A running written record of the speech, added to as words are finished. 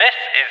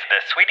is the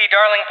Sweetie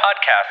Darling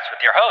Podcast with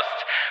your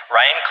hosts,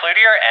 Ryan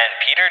Cloutier and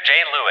Peter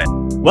J.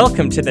 Lewis.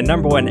 Welcome to the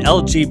 #1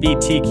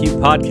 LGBTQ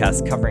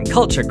podcast covering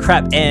culture,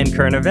 crap, and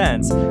current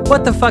events.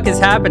 What the fuck is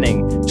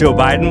happening? Joe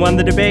Biden won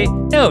the debate?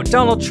 No,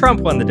 Donald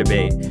Trump won the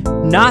debate.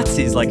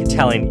 Nazis like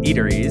Italian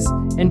eateries,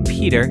 and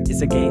Peter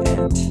is a gay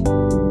ant.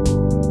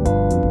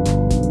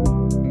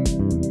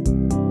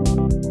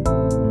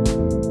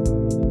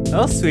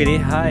 Oh, sweetie,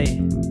 hi.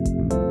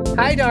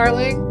 Hi,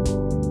 darling.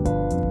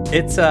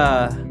 It's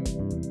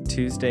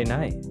Tuesday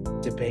night.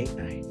 Debate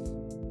night.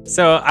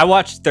 So I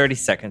watched 30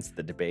 seconds of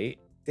the debate.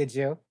 Did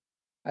you?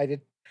 I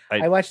did.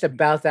 I- I watched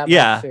about that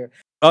Yeah. much too.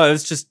 Oh, it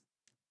was just,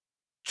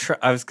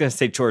 I was going to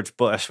say George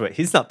Bush, but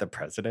he's not the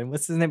president.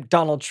 What's his name?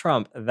 Donald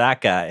Trump,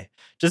 that guy.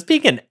 Just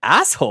being an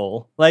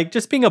asshole, like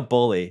just being a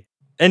bully.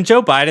 And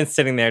Joe Biden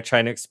sitting there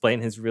trying to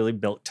explain his really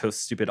milquetoast,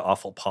 stupid,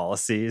 awful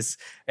policies.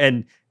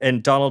 And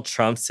Donald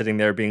Trump sitting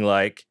there being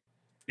like,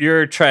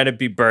 you're trying to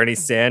be Bernie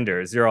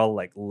Sanders. You're all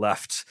like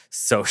left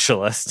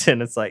socialist.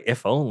 And it's like,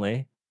 if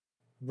only.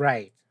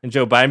 Right. And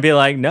Joe Biden be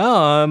like, no,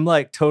 I'm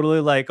like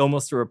totally like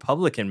almost a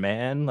Republican,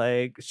 man.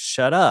 Like,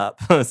 shut up.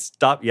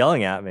 Stop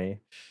yelling at me.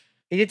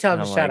 He did tell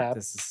him And to I'm shut like,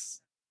 up.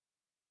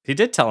 He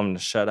did tell him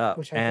to shut up.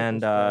 Which I think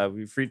And was good.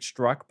 we've reached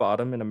rock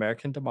bottom in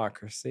American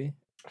democracy.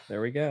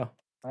 There we go.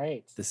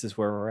 Right. This is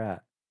where we're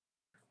at.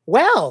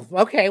 Well,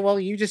 okay. Well,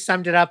 you just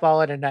summed it up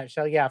all in a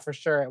nutshell. Yeah, for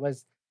sure. It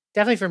was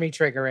definitely for me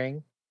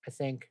triggering. I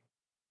think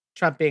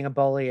Trump being a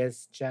bully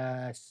is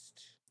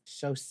just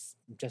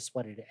just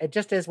what it is. It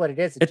just is what it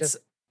is.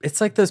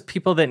 It's like those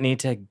people that need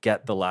to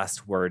get the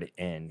last word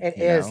in. It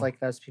you is know? like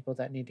those people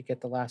that need to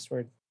get the last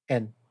word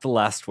in. the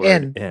last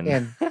word in.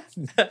 In.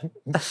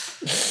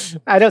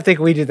 I don't think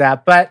we do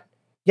that, but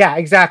yeah,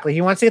 exactly.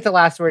 He wants to get the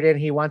last word in.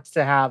 He wants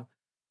to have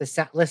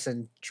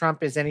listen,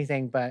 Trump is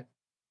anything but,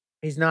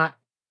 he's not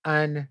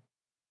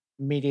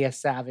un-media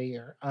savvy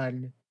or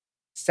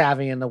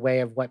unsavvy in the way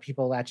of what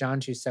people latch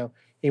onto. So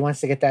he wants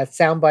to get that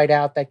soundbite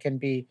out that can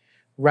be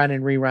run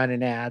and rerun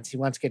in ads. He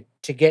wants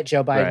to get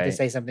Joe Biden to Right.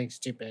 say something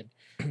stupid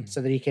so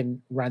that he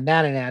can run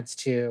that in ads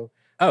too.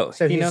 Oh,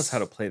 So he knows he's- how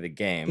to play the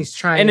game. He's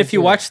trying And to if you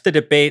do watch the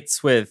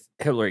debates with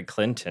Hillary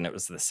Clinton, it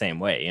was the same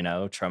way, you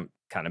know, Trump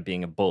kind of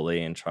being a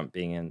bully and Trump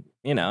being and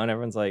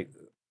everyone's like,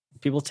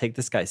 people take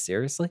this guy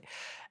seriously.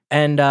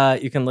 And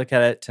you can look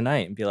at it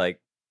tonight and be like,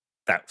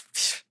 that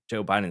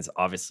Joe Biden's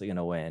obviously going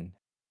to win.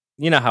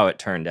 You know how it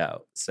turned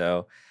out.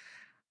 So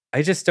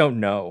I just don't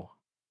know.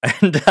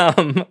 And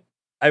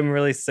I'm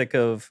really sick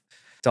of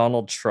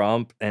Donald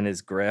Trump and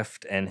his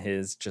grift and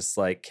his just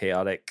like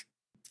chaotic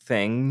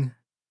thing.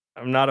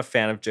 I'm not a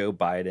fan of Joe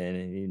Biden,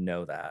 and you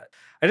know that.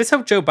 I just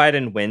hope Joe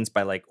Biden wins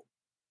by like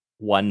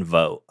one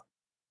vote.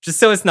 Just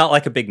so it's not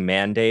like a big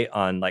mandate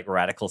on like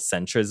radical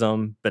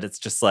centrism, but it's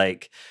just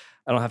like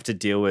I don't have to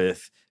deal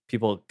with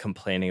people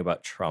complaining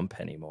about Trump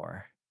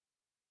anymore.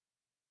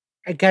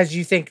 Because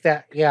you think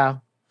that, yeah,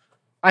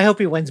 I hope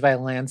he wins by a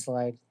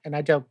landslide. And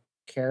I don't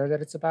care that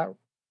it's about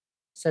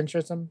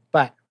centrism,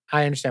 but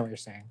I understand what you're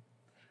saying.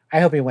 I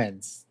hope he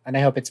wins, and I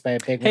hope it's by a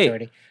big Hey,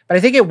 majority. But I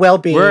think it will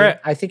be.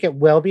 I think it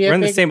will be. We're a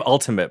in the big, same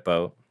ultimate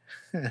boat.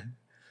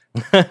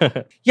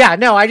 Yeah,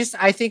 no, I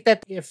think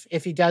that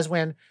if he does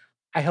win,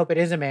 I hope it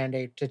is a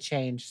mandate to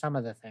change some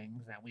of the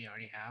things that we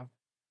already have,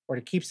 or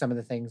to keep some of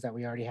the things that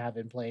we already have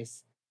in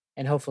place,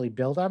 and hopefully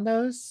build on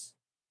those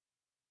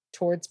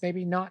towards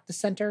maybe not the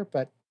center,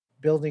 but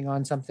building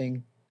on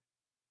something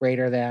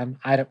greater than.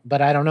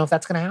 But I don't know if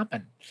that's going to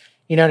happen.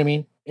 You know what I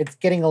mean? It's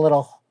getting a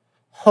little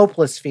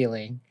hopeless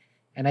feeling,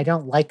 and I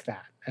don't like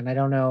that. And I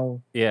don't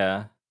know.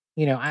 Yeah.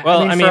 You know, I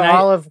Well, mean, I for mean,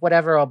 all of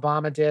whatever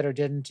Obama did or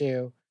didn't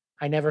do,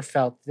 I never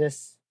felt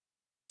this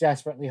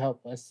desperately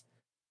hopeless.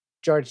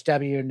 George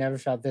W. never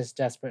felt this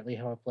desperately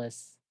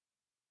hopeless.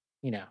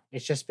 You know,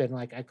 it's just been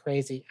like a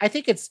crazy. I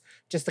think it's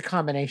just the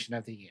combination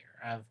of the year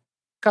of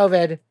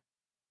COVID,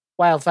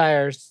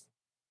 wildfires,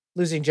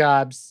 losing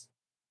jobs,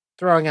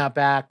 throwing out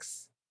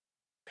backs,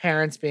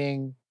 parents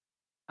being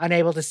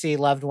unable to see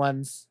loved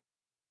ones.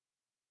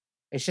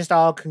 It's just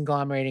all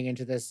conglomerating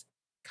into this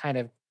kind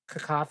of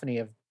cacophony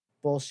of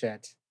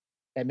bullshit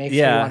that makes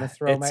me want to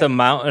throw it's a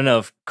mountain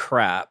of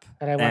crap.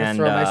 and I want to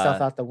throw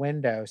myself out the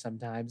window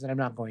sometimes, and I'm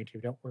not going to.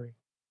 Don't worry.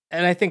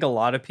 And I think a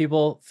lot of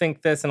people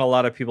think this, and a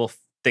lot of people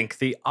think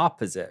the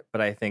opposite.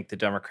 But I think the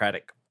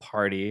Democratic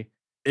Party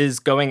is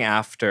going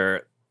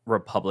after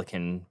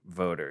Republican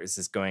voters,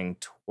 is going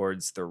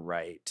towards the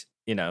right.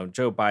 You know,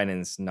 Joe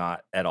Biden's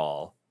not at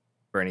all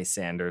Bernie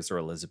Sanders or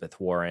Elizabeth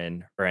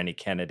Warren or any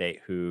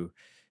candidate who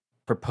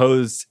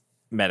proposed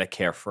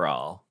Medicare for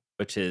all,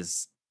 which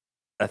is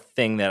a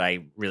thing that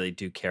I really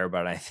do care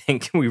about. I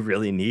think we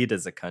really need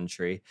as a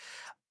country.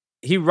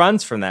 He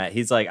runs from that.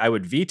 He's like, I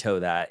would veto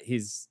that.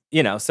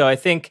 So I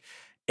think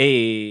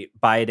a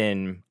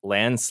Biden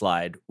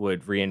landslide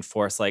would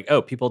reinforce like,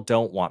 oh, people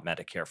don't want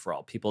Medicare for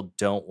all. People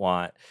don't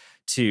want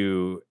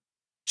to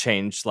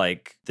change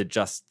like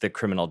the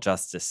criminal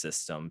justice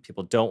system.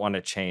 People don't want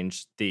to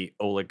change the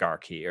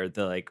oligarchy or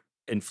the like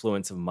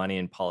influence of money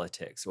in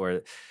politics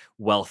or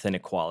wealth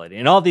inequality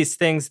and all these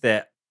things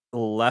that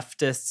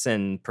leftists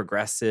and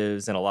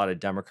progressives and a lot of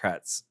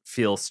Democrats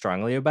feel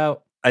strongly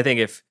about. I think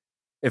if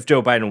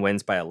Joe Biden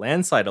wins by a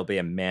landslide, it'll be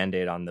a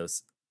mandate on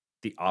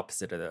the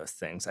opposite of those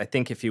things. I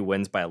think if he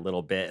wins by a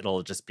little bit,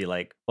 it'll just be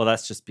like, well,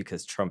 that's just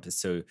because Trump is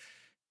so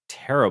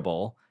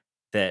terrible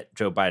that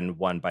Joe Biden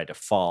won by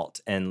default.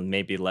 And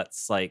maybe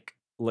let's like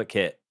look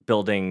at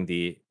building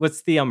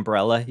what's the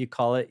umbrella you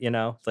call it,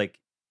 like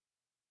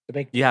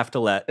you have to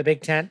let the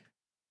big tent.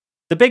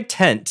 The big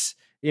tent,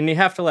 and you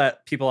have to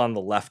let people on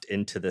the left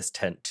into this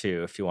tent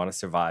too if you want to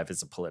survive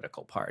as a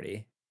political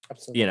party.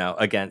 Absolutely.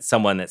 Against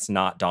someone that's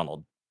not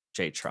Donald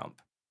J.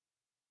 Trump.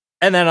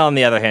 And then on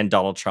the other hand,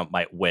 Donald Trump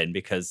might win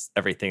because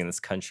everything in this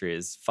country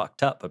is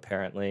fucked up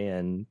apparently,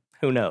 and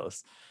who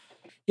knows.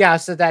 Yeah,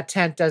 so that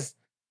tent does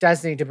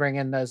need to bring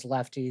in those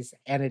lefties,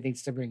 and it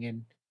needs to bring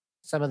in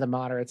some of the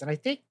moderates. And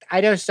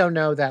I just don't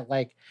know that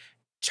like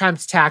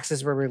Trump's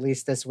taxes were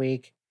released this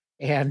week,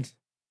 and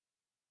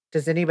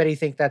does anybody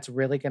think that's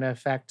really going to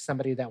affect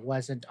somebody that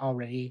wasn't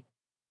already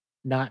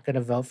not going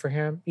to vote for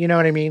him? You know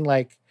what I mean?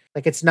 Like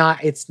it's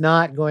not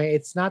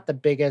the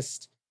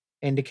biggest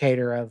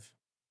indicator of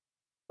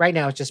right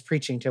now. It's just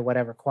preaching to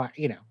whatever,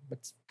 it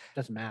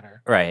doesn't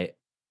matter. Right.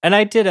 And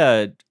I did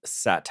a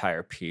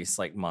satire piece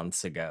like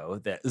months ago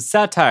that was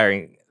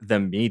satiring the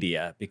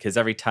media, because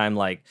every time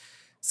like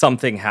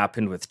something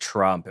happened with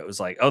Trump, it was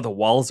like, oh, the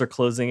walls are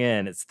closing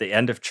in. It's the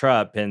end of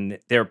Trump. And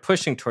they're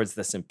pushing towards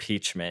this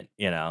impeachment,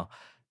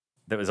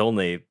 that was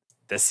only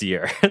this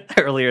year,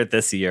 earlier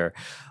this year,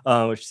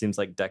 which seems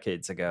like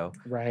decades ago.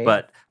 Right.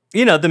 But,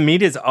 the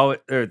media's always,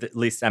 or at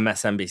least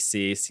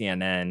MSNBC,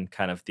 CNN,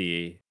 kind of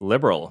the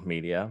liberal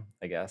media,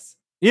 I guess.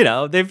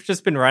 They've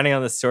just been running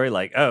on the story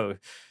like, oh,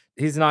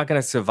 he's not going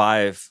to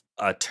survive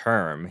a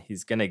term.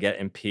 He's going to get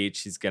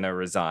impeached. He's going to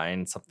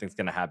resign. Something's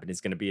going to happen.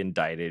 He's going to be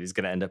indicted. He's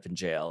going to end up in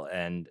jail.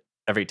 And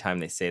every time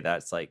they say that,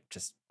 it's like,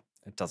 just,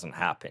 it doesn't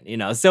happen,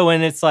 So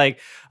when it's like,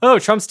 oh,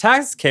 Trump's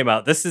taxes came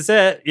out, this is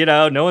it,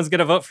 no one's going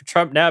to vote for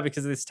Trump now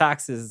because of these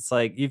taxes. It's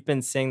like, you've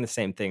been saying the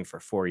same thing for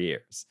 4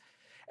 years.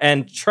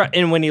 And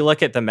when you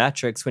look at the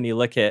metrics, when you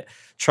look at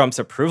Trump's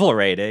approval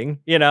rating,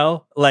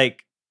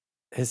 like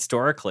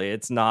historically,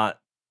 it's not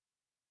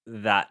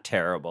that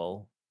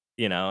terrible,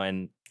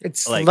 and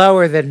it's like,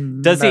 lower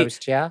than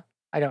most. Yeah.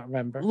 I don't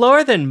remember.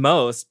 Lower than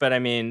most, but I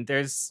mean,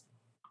 there's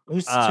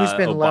who's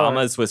been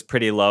Obama's lower? was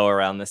pretty low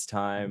around this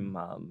time.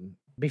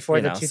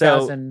 Before the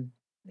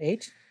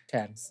 2008,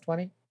 10,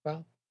 20,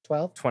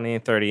 12? 20,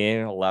 30,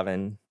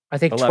 11. I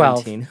think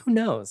 12. 12. Who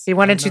knows? He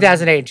won in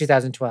 2008 and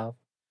 2012.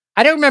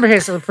 I don't remember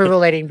his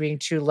approval rating being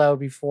too low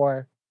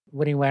before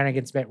when he went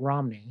against Mitt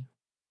Romney.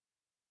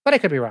 But I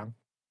could be wrong.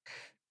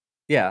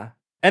 Yeah.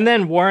 And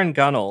then Warren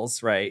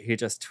Gunnels, right? He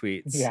just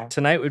tweets, Yeah.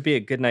 Tonight would be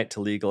a good night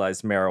to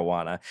legalize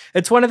marijuana.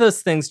 It's one of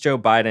those things Joe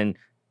Biden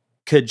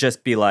could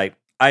just be like,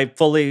 I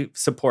fully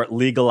support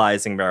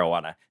legalizing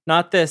marijuana.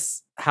 Not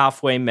this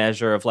halfway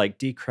measure of like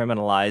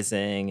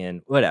decriminalizing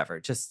and whatever.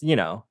 Just,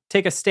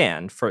 take a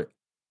stand for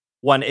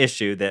one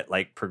issue that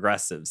like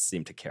progressives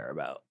seem to care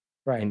about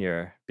in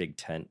your big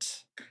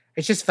tent.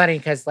 It's just funny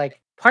because like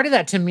part of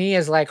that to me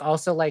is like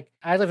also like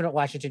I live in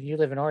Washington, you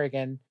live in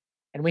Oregon,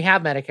 and we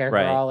have Medicare for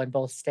all in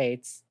both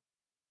states.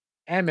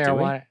 And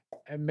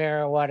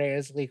marijuana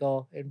is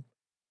legal. And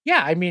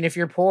yeah, I mean, if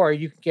you're poor,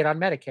 you can get on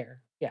Medicare.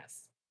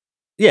 Yes.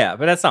 Yeah,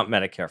 but that's not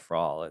Medicare for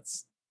all.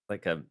 It's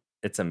like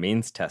it's a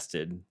means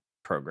tested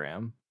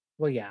program.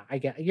 Well, yeah, I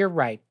get you're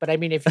right. But I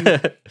mean,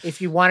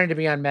 if you wanted to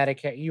be on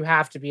Medicare, you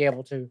have to be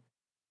able to.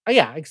 Oh,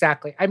 yeah,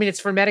 exactly. I mean, it's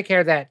for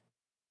Medicare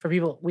for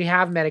people. We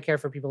have Medicare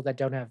for people that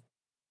don't have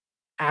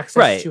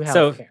access to health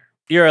so care.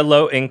 You're a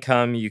low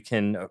income, you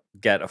can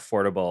get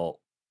affordable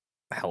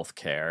health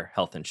care,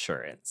 health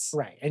insurance.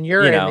 Right. And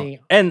you're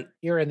in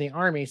the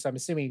Army, so I'm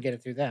assuming you get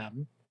it through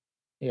them.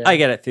 Yeah. I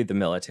get it through the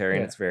military,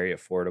 and it's very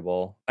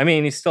affordable. I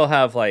mean, you still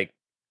have like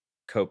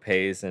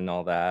co-pays and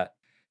all that.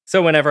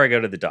 So whenever I go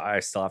to the doctor, I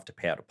still have to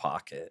pay out of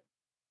pocket.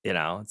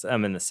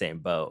 I'm in the same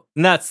boat.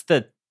 And that's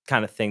the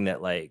kind of thing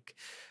that like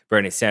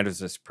Bernie Sanders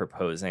was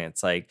proposing.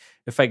 It's like,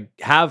 if I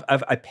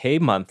pay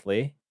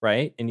monthly,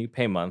 right? And you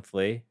pay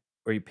monthly,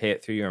 or you pay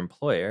it through your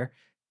employer,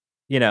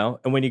 and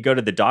when you go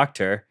to the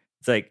doctor,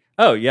 it's like,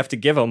 oh, you have to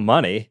give them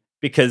money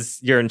because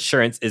your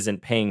insurance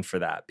isn't paying for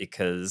that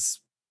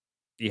because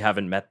you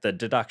haven't met the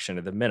deduction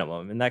or the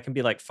minimum. And that can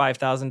be like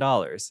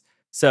 $5,000.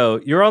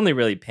 So you're only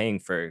really paying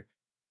for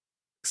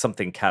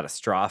something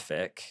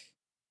catastrophic,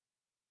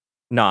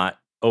 not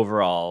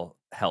overall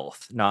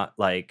health, not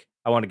like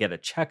I want to get a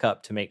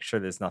checkup to make sure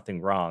there's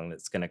nothing wrong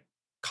that's going to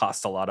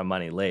cost a lot of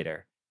money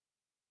later.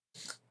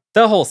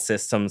 The whole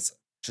system's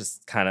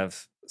just kind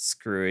of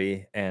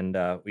screwy, and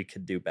we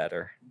could do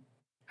better.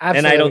 Absolutely,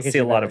 and I don't see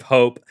a lot of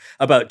hope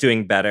about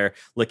doing better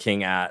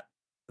looking at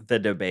the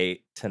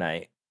debate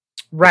tonight.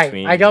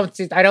 Right. I don't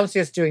see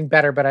us doing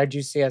better, but I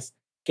do see us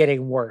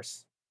getting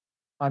worse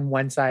on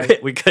one side.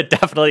 We could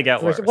definitely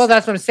get worse. Well,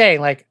 that's what I'm saying.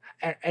 Like,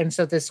 and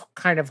so this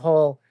kind of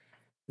whole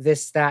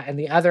this, that, and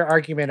the other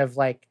argument of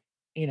like,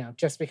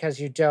 just because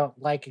you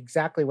don't like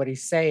exactly what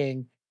he's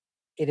saying,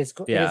 it is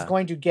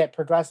going to get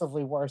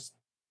progressively worse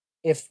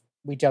if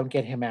we don't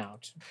get him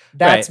out.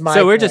 That's right. my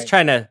So we're point.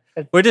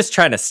 just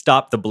trying to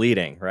stop the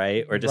bleeding,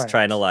 right? We're just Right.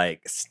 trying to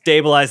like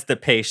stabilize the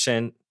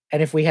patient.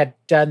 And if we had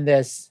done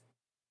this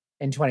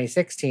in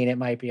 2016, it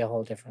might be a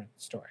whole different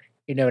story.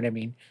 You know what I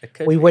mean? It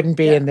could We be. wouldn't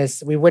be Yeah. in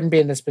this. We wouldn't be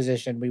in this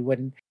position. We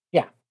wouldn't.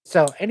 Yeah.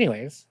 So,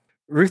 anyways,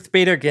 Ruth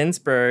Bader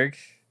Ginsburg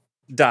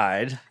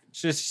died.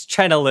 She's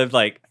trying to live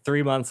like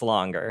 3 months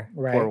longer.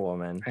 Right. Poor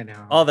woman. I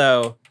know.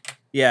 Although,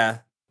 yeah,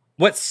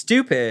 what's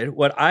stupid,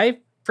 what I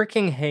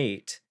freaking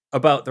hate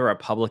about the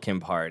Republican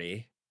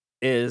Party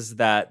is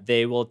that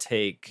they will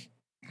take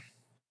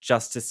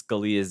Justice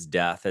Scalia's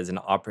death as an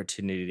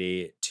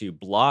opportunity to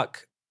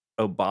block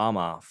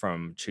Obama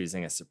from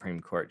choosing a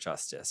Supreme Court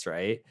justice,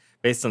 right?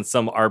 Based on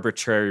some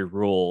arbitrary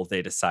rule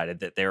they decided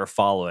that they were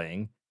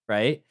following,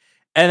 right?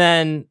 And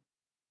then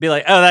be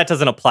like, oh, that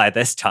doesn't apply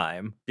this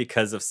time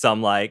because of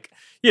some like,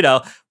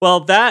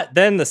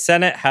 then the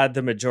Senate had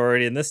the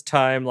majority, and this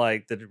time,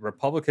 like, the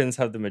Republicans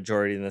have the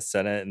majority in the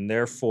Senate, and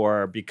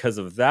therefore, because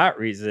of that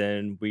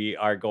reason, we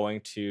are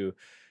going to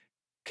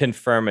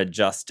confirm a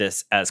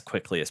justice as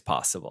quickly as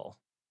possible.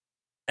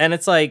 And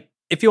it's like,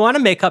 if you want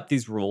to make up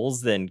these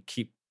rules, then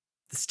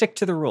stick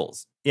to the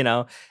rules,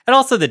 And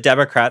also the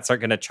Democrats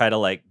aren't going to try to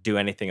like do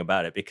anything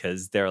about it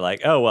because they're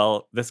like, oh,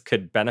 well, this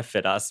could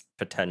benefit us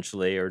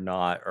potentially or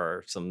not,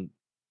 or some.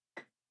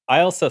 I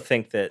also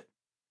think that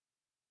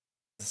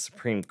the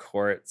Supreme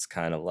Court's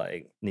kind of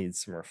like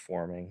needs some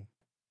reforming.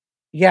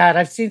 Yeah, and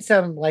I've seen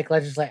some like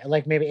legislate,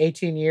 like maybe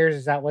 18 years.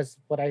 Is that was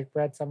what I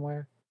read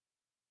somewhere?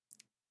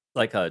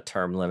 Like a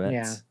term limit.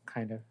 Yeah,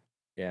 kind of.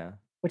 Yeah.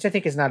 Which I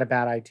think is not a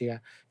bad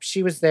idea.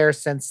 She was there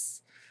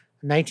since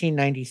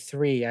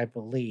 1993, I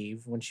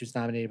believe, when she was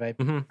nominated by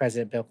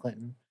President Bill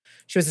Clinton.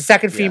 She was the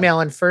second female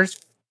and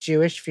first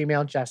Jewish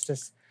female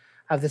justice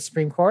of the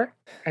Supreme Court,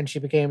 and she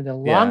became the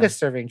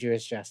longest-serving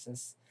Jewish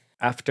justice.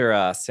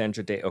 After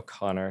Sandra Day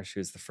O'Connor, she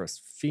was the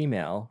first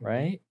female,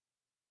 right?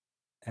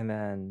 And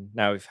then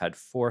now we've had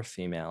 4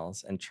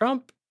 females. And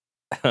Trump,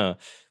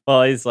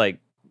 well, he's like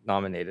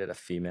nominated a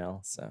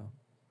female, so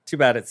too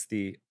bad it's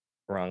the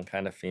wrong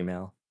kind of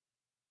female.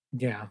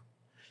 Yeah.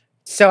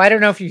 So I don't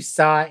know if you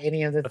saw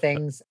any of the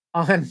things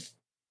on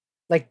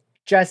like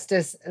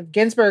Justice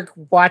Ginsburg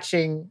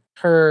watching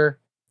her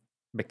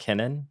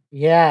McKinnon.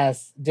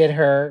 Yes, did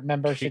her.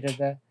 Remember she did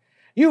the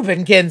You've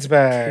been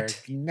Ginsburg.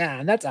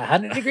 Man, that's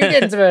 100-degree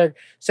Ginsburg.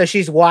 So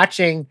she's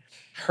watching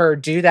her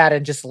do that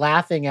and just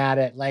laughing at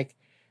it. Like,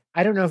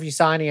 I don't know if you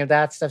saw any of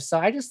that stuff. So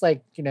I just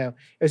like, it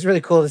was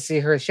really cool to see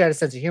her. She had a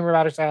sense of humor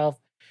about herself.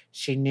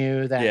 She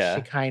knew that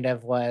she kind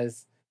of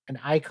was an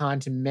icon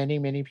to many,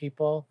 many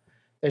people.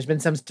 There's been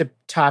some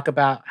talk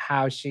about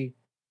how she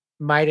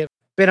might have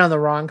been on the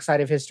wrong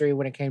side of history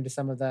when it came to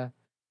some of the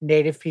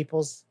Native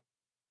people's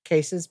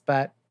cases,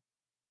 but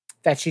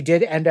that she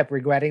did end up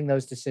regretting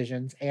those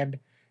decisions and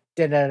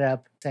did end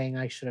up saying,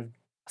 I should have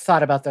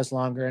thought about those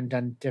longer and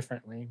done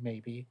differently,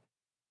 maybe.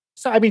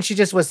 So, I mean, she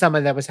just was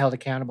someone that was held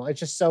accountable. It's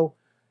just so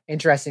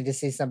interesting to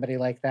see somebody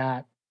like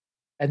that.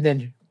 And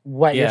then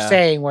what you're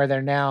saying, where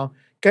they're now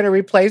going to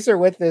replace her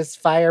with this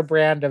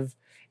firebrand of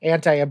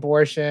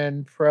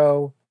anti-abortion,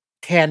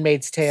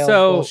 pro-Handmaid's Tale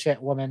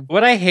bullshit woman.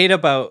 What I hate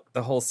about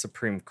the whole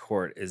Supreme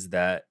Court is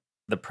that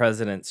the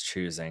president's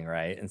choosing,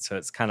 right? And so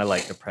it's kind of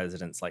like the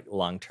president's like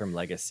long-term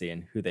legacy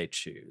and who they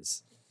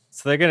choose.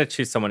 So they're going to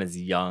choose someone as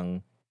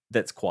young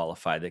that's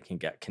qualified that can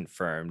get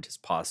confirmed as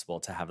possible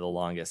to have the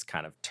longest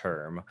kind of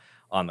term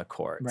on the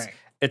courts. Right.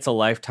 It's a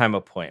lifetime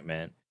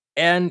appointment.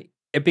 And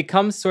it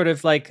becomes sort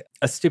of like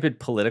a stupid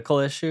political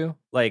issue.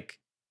 Like,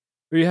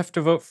 you have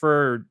to vote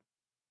for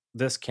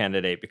this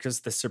candidate because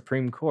the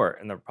Supreme Court,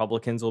 and the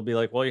Republicans will be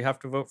like, well, you have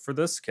to vote for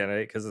this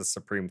candidate because of the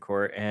Supreme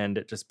Court. And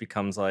it just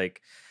becomes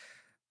like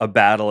a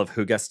battle of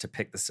who gets to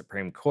pick the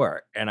Supreme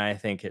Court. And I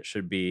think it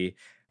should be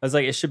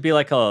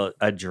like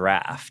a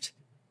draft.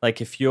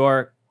 Like, if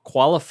you're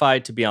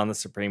qualified to be on the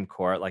Supreme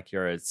Court, like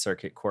you're a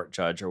circuit court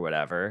judge or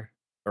whatever,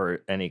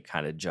 or any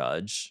kind of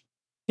judge,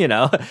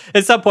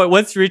 at some point,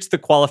 once you reach the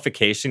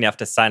qualification, you have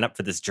to sign up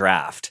for this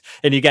draft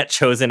and you get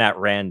chosen at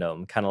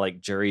random, kind of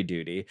like jury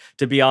duty,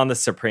 to be on the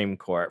Supreme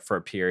Court for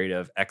a period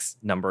of X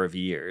number of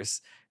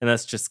years. And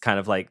that's just kind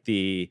of like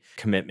the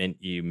commitment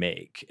you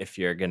make if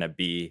you're going to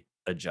be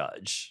a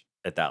judge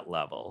at that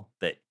level,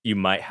 that you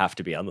might have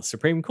to be on the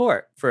Supreme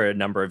Court for a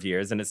number of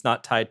years. And it's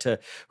not tied to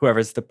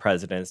whoever's the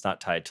president. It's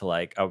not tied to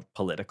like a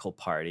political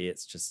party.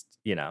 It's just,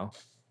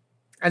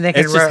 and they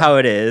can it's just how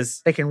it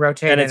is. They can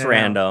rotate, and it's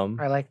random.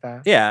 I like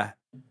that. Yeah,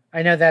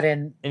 I know that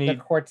in the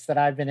courts that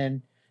I've been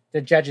in,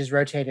 the judges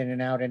rotate in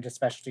and out into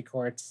specialty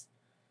courts,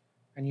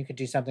 and you could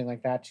do something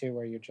like that too,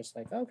 where you're just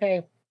like,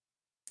 okay,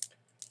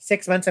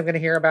 6 months I'm going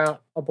to hear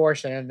about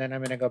abortion, and then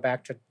I'm going to go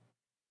back to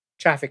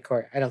traffic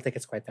court. I don't think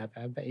it's quite that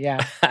bad, but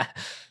yeah.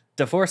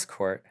 Divorce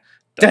court.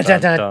 Dun, dun,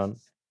 dun.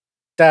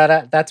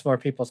 That's more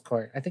people's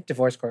court. I think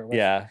divorce court was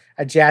a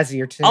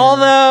jazzier tune.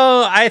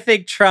 Although I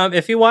think Trump,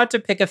 if you want to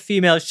pick a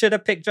female, should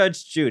have picked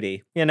Judge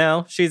Judy.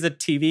 She's a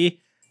TV.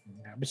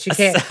 No, but she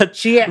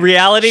can't.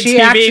 Reality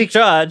TV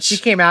judge. She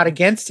came out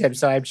against him,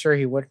 so I'm sure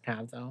he wouldn't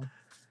have, though.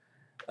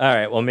 All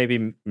right. Well,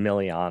 maybe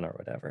Millian or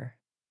whatever.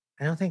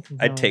 I don't think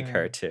I'd take no.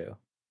 her too.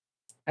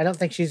 I don't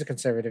think she's a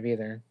conservative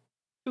either.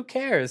 Who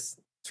cares?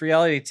 It's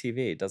reality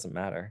TV. It doesn't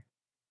matter.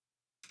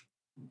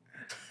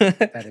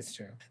 That is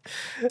true.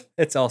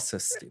 It's also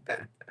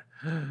stupid.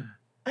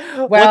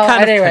 Well,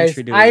 kind of anyways,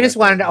 country do we I just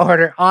live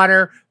wanted in? to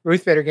honor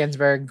Ruth Bader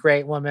Ginsburg.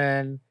 Great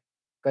woman.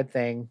 Good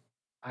thing.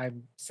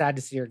 I'm sad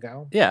to see her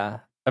go. Yeah,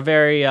 a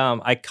very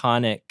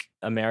iconic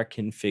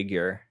American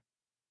figure.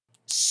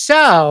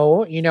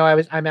 So,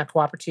 I'm at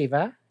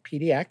Cooperativa,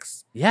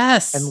 PDX,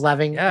 Yes, and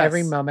loving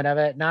every yes. moment of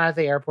it. Not at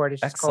the airport,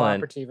 it's just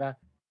Excellent. Cooperativa.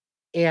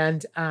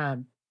 And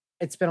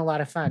it's been a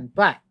lot of fun.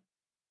 But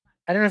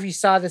I don't know if you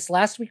saw this.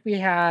 Last week we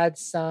had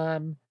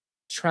some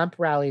Trump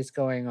rallies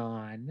going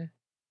on.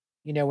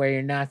 Where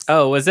your Nazis,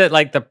 Oh, was it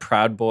like the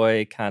Proud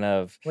Boy kind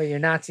of? where your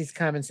Nazis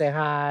come and say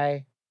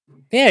hi.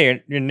 Yeah,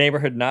 your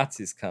neighborhood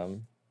Nazis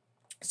come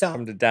So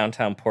to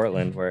downtown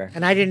Portland, where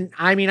and I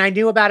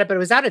knew about it, but it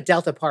was out at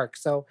Delta Park,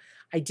 so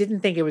I didn't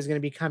think it was going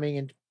to be coming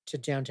into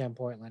downtown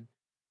Portland.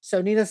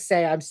 So needless to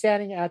say, I'm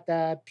standing at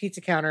the pizza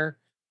counter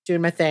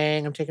doing my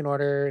thing. I'm taking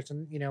orders,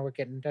 and we're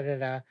getting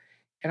da-da-da.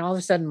 And all of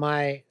a sudden,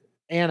 my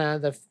Anna,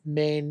 the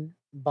main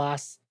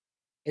boss,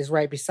 is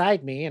right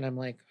beside me, and I'm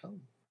like, oh,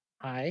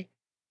 hi.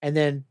 And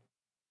then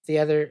the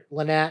other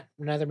Lynette,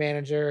 another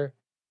manager,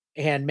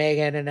 and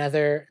Megan,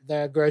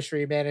 the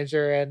grocery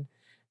manager, and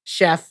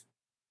chef,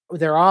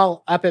 they're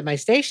all up at my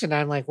station.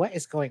 I'm like, what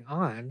is going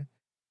on?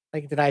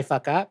 Like, did I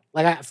fuck up?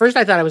 Like, at first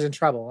I thought I was in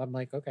trouble. I'm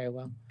like, okay,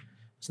 well,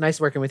 it's nice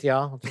working with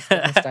y'all. I'll just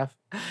get my stuff.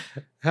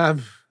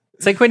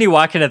 it's like when you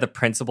walk into the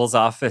principal's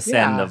office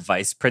and the Yeah.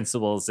 vice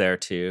principal's there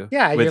too.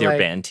 Yeah, with you're your like,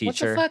 band what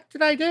teacher. the fuck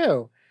did I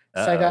do?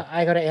 So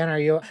I go to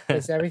Anna,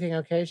 is everything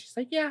okay? She's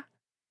like, yeah.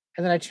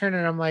 And then I turn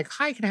and I'm like,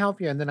 hi, can I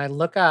help you? And then I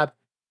look up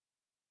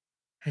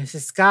and it's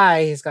this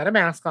guy, he's got a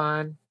mask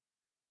on,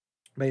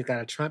 but he's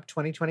got a Trump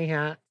 2020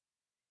 hat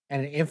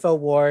and an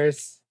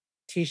InfoWars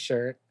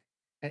t-shirt.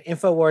 And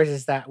InfoWars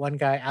is that one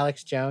guy,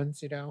 Alex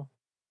Jones,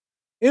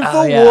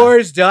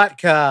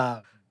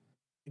 Infowars.com.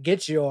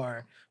 Get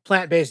your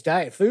plant-based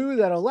diet food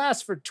that'll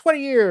last for 20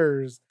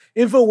 years.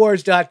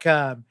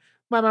 Infowars.com.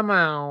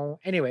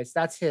 Anyways,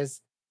 that's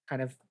his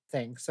kind of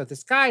thing. So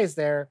this guy is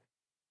there,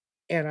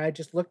 and I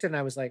just looked and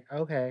I was like,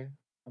 okay.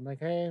 I'm like,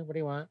 hey, what do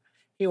you want?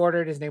 He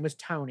ordered, his name was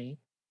Tony.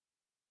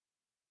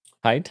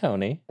 Hi,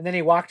 Tony. And then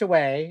he walked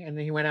away, and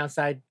then he went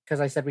outside because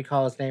I said we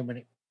call his name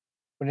when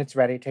it's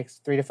ready. It takes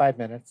 3 to 5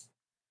 minutes.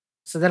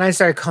 So then I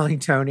started calling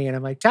Tony, and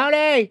I'm like,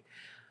 Tony!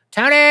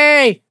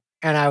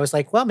 And I was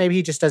like, well, maybe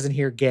he just doesn't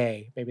hear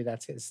gay. Maybe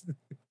that's his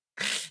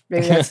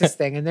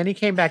thing. And then he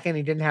came back in,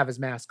 he didn't have his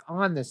mask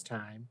on this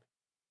time.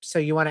 So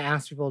you want to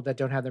ask people that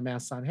don't have their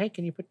masks on, hey,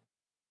 can you put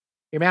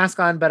your mask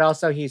on? But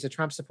also he's a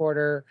Trump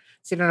supporter.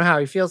 So you don't know how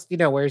he feels,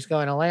 where he's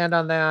going to land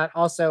on that.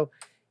 Also,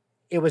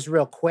 it was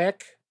real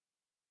quick.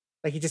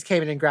 Like, he just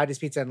came in and grabbed his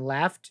pizza and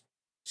left.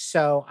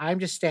 So I'm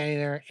just standing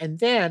there. And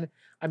then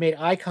I made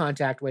eye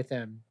contact with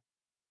him.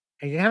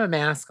 And he didn't have a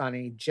mask on.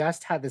 And he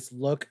just had this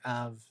look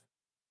of,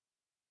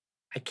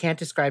 I can't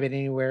describe it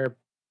anywhere.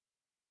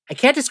 I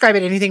can't describe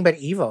it anything but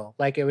evil.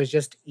 Like, it was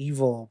just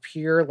evil,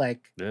 pure,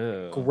 like,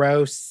 Ew.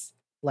 gross,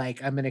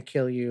 like, I'm going to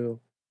kill you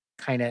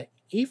kind of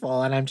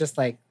evil. And I'm just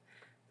like,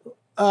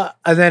 and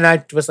then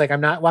I was like,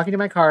 I'm not walking to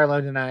my car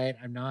alone tonight.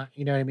 I'm not,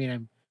 you know what I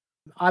mean?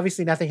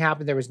 Obviously nothing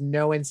happened. There was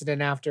no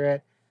incident after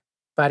it,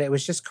 but it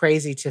was just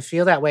crazy to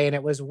feel that way. And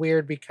it was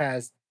weird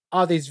because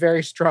all these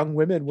very strong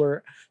women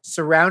were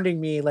surrounding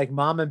me, like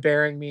mama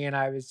bearing me. And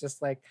I was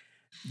just like,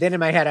 then in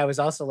my head, I was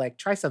also like,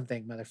 try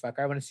something, motherfucker.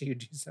 I want to see you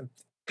do something.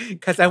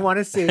 Because I want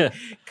to see,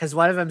 because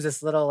one of them's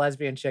this little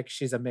lesbian chick.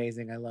 She's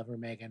amazing. I love her,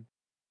 Megan.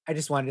 I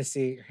just wanted to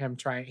see him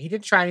try. He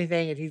didn't try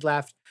anything and he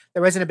left.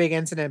 There wasn't a big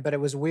incident, but it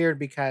was weird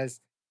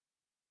because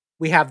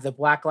we have the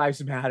Black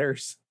Lives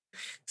Matters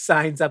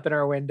signs up in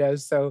our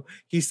windows. So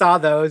he saw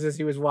those as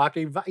he was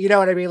walking. You know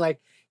what I mean? Like,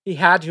 he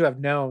had to have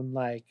known,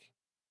 like,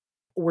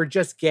 we're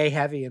just gay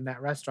heavy in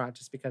that restaurant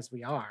just because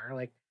we are.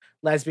 Like,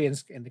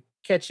 lesbians in the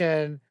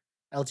kitchen,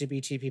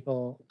 LGBT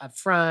people up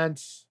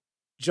front.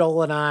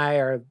 Joel and I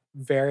are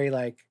very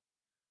like,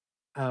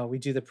 we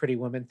do the Pretty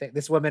Woman thing.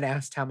 This woman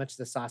asked how much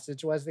the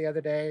sausage was the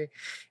other day.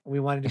 And we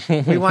wanted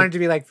to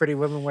be like Pretty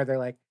Women, where they're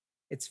like,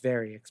 it's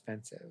very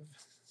expensive.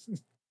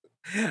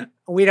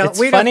 we don't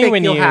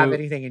think you'll have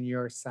anything in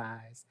your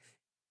size.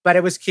 But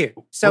it was cute.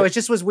 So it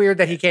just was weird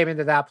that he came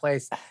into that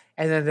place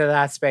and then to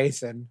that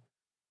space and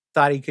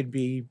thought he could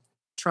be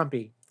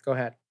Trumpy. Go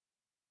ahead.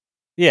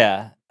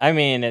 Yeah. I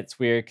mean, it's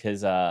weird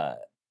because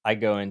I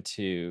go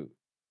into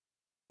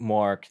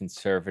more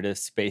conservative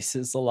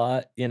spaces a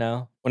lot,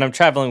 when I'm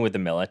traveling with the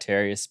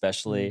military,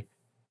 especially.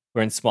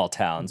 We're in small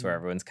towns where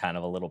everyone's kind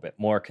of a little bit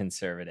more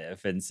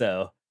conservative. And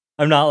so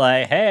I'm not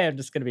like, hey, I'm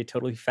just going to be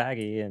totally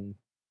faggy and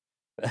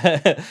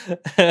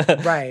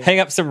Right. hang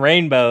up some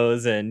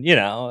rainbows and,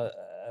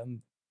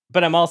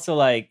 but I'm also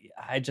like,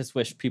 I just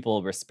wish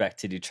people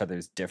respected each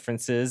other's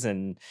differences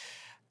and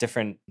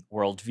different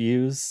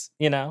worldviews,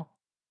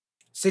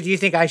 So do you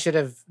think I should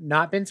have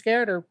not been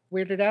scared or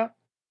weirded out?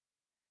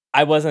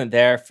 I wasn't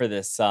there for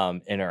this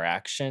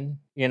interaction,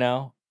 you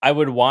know. I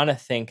would want to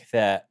think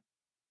that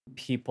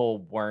people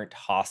weren't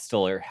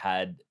hostile or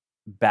had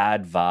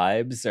bad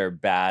vibes or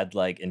bad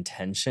like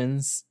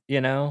intentions,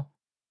 you know,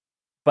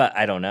 but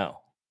I don't know.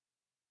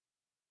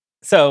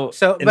 So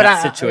So, in but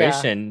that yeah,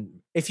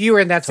 situation, if you were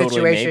in that totally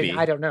situation, I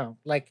maybe. don't know.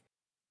 Like,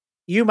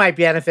 you might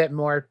benefit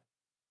more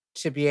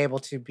to be able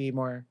to be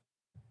more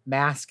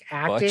mask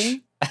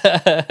Butch.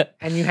 acting,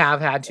 and you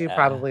have had to Yeah.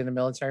 probably in the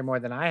military more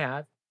than I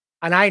have.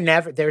 And I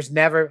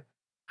never,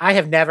 I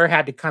have never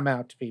had to come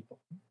out to people,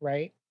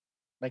 right?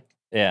 Like,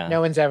 Yeah.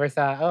 no one's ever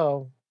thought,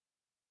 oh,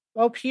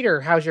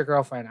 Peter, how's your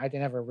girlfriend? I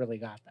never really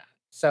got that.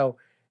 So,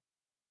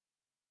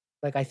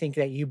 like, I think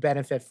that you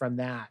benefit from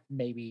that,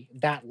 maybe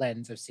that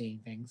lens of seeing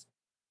things.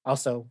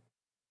 Also,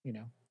 you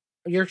know,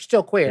 you're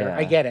still queer.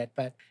 I Yeah. get it,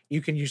 but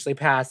you can usually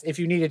pass if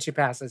you needed to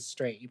pass as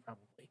straight. You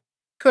probably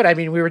could. I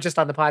mean, we were just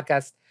on the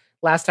podcast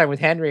last time with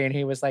Henry, and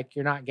he was like,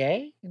 "You're not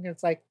gay," and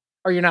it's like,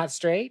 "Or you're not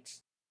straight."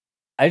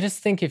 I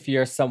just think if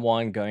you're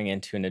someone going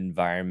into an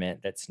environment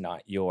that's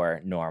not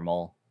your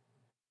normal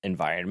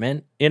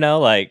environment, you know,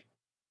 like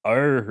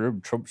I'm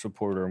a Trump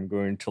supporter. I'm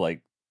going to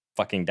like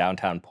fucking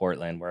downtown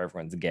Portland where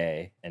everyone's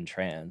gay and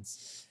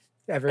trans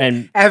and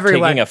taking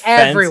Everyone,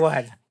 offense.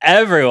 everyone.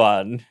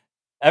 Everyone,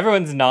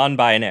 everyone's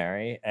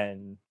non-binary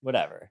and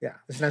whatever. Yeah,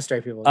 there's no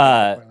straight people in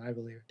downtown Uh, Portland, I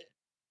believe.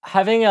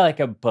 having like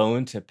a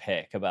bone to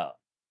pick about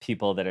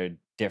people that are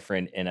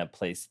different in a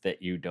place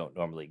that you don't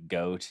normally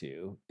go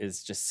to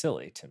is just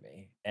silly to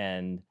me.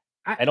 And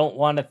I I don't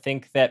want to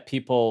think that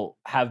people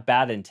have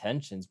bad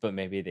intentions, but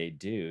maybe they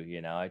do.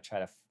 You know, I try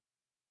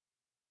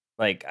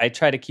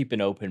to keep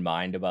an open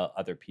mind about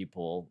other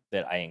people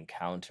that I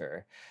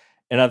encounter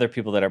and other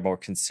people that are more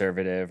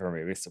conservative or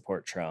maybe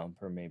support Trump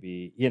or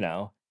maybe, you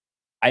know,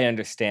 I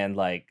understand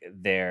like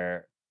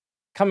they're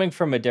coming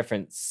from a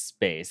different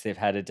space. They've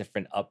had a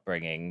different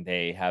upbringing.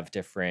 They have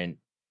different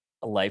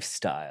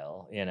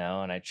lifestyle, you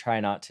know, and I try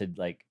not to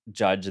like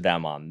judge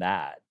them on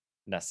that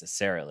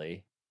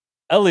necessarily.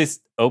 At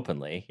least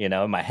openly, you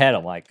know. In my head,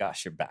 I'm like,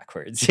 gosh, you're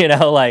backwards, you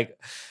know, like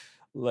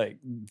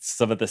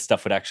some of this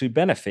stuff would actually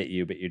benefit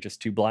you, but you're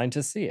just too blind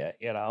to see it,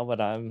 you know. But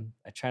I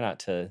try not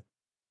to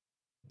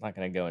I'm not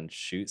gonna go and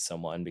shoot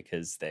someone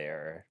because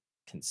they're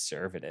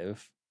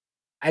conservative.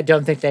 I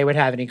don't think they would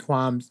have any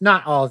qualms.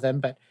 Not all of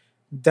them, but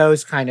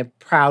those kind of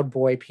proud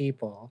boy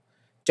people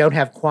don't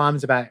have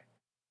qualms about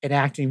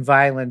enacting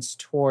violence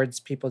towards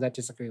people that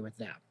disagree with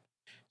them.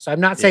 So I'm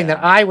not saying that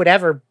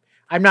Yeah.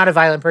 I'm not a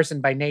violent person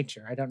by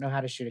nature. I don't know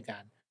how to shoot a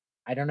gun.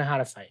 I don't know how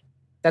to fight.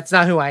 That's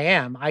not who I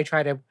am. I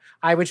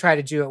would try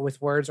to do it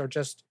with words or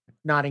just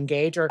not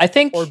engage I or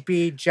think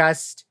be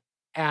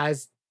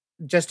as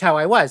just how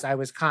I was. I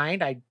was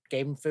kind. I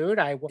gave him food.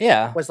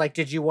 yeah. Was like,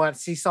 did you want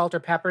sea salt or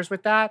peppers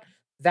with that?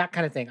 That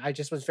kind of thing. I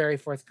just was very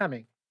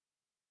forthcoming.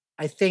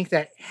 I think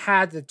that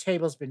had the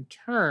tables been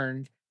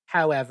turned,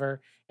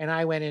 however, and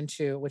I went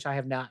into which I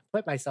have not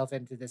put myself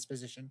into this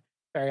position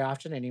very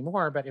often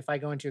anymore, but if I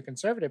go into a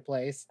conservative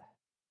place,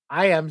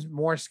 I am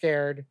more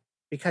scared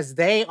because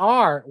they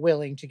are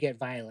willing to get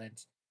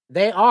violent.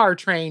 They are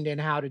trained in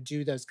how to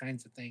do those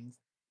kinds of things.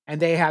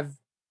 And they have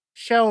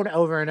shown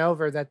over and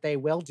over that they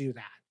will do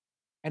that.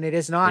 And it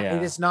Yeah.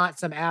 is not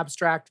some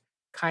abstract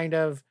kind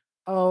of,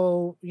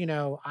 oh,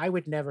 I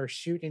would never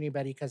shoot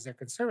anybody because they're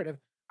conservative.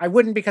 I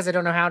wouldn't because I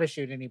don't know how to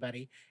shoot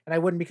anybody. And I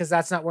wouldn't because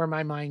that's not where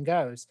my mind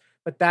goes.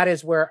 But that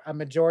is where a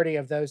majority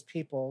of those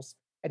people's,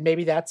 and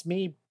maybe that's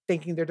me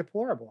thinking they're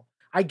deplorable.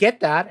 I get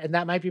that, and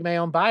that might be my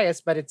own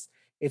bias, but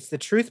it's the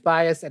truth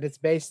bias, and it's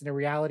based in a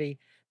reality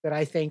that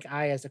I think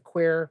I, as a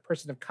queer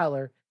person of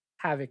color,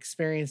 have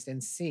experienced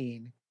and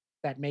seen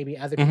that maybe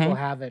other people Mhm.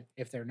 haven't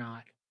if they're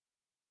not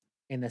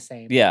in the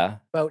same Yeah.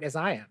 boat as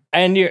I am.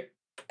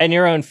 And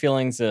your own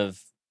feelings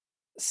of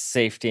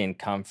safety and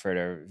comfort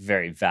are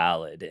very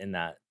valid in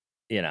that,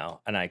 you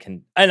know, and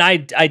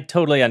I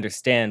totally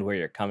understand where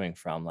you're coming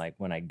from. Like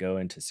when I go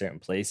into certain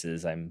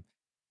places, I'm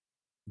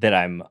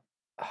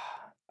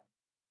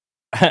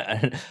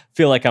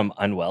feel like I'm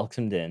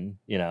unwelcomed in,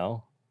 you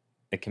know.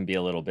 It can be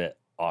a little bit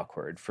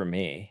awkward for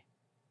me.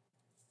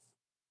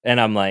 And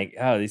I'm like,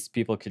 oh, these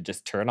people could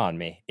just turn on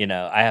me. You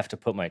know, I have to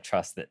put my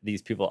trust that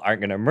these people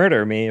aren't going to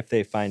murder me if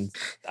they find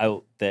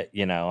out that,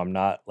 you know, I'm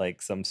not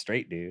like some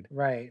straight dude.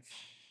 Right.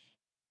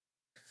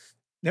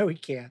 No, he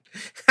can't.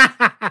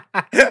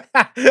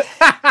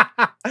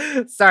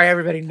 Sorry,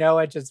 everybody.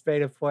 Noah just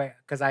made a point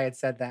because I had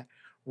said that.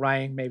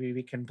 Ryan, maybe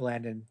we can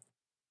blend and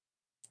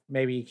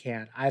maybe you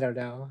can. I don't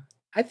know.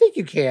 I think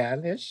you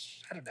can ish.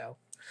 I don't know.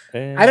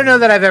 I don't know Eh,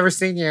 that I've ever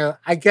seen you.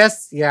 I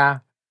guess, yeah.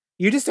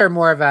 You just are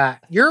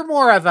you're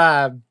more of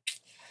a,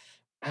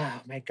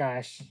 oh my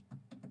gosh.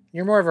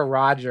 You're more of a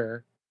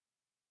Roger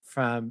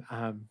from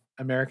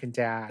American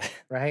Dad,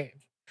 right?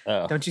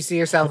 oh, Don't you see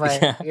yourself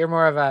like yeah. you're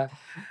more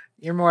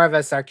of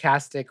a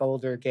sarcastic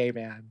older gay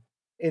man.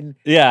 In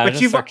Yeah, but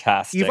just you've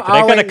sarcastic. And I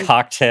got a always you've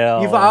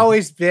cocktail and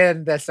always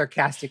been the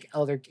sarcastic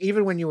elder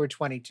even when you were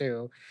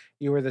 22,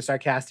 you were the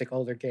sarcastic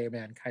older gay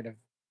man kind of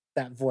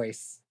that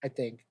voice, I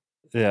think.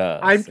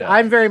 yes,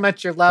 I'm very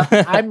much your love.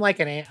 yeah. I'm like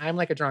an aunt. I'm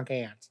like a drunk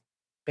aunt.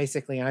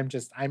 basically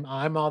I'm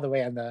all the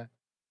way on the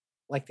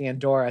like the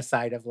Andorra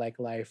side of like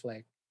life,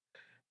 like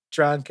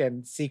drunk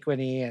and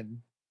sequiny and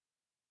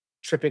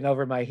tripping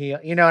over my heel.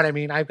 You know what I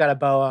mean? I've got a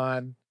bow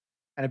on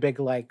and a big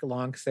like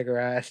long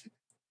cigarette.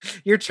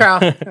 You're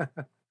Charles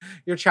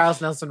you're Charles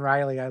Nelson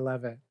Riley. I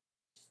love it.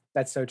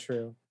 That's so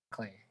true.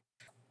 Clay.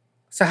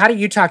 So how do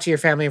you talk to your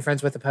family and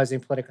friends with opposing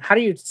political? How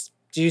do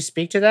you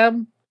speak to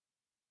them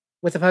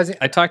with opposing?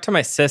 I talked to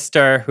my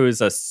sister,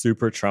 who's a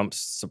super Trump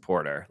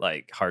supporter,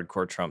 like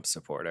hardcore Trump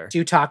supporter. Do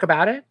you talk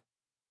about it?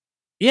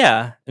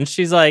 Yeah. And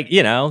she's like,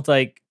 you know,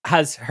 like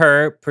has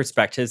her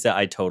perspectives that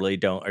I totally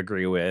don't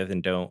agree with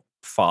and don't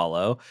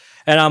follow.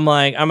 And I'm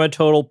like, I'm a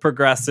total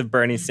progressive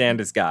Bernie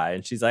Sanders guy.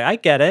 And she's like, I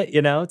get it.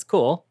 You know, it's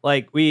cool.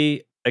 Like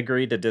we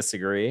agree to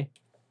disagree.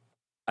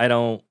 I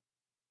don't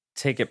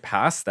take it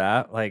past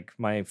that. Like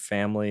my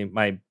family,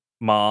 my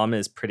mom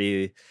is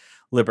pretty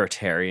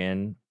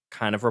libertarian,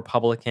 kind of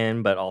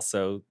Republican, but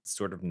also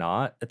sort of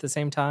not at the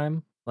same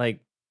time. Like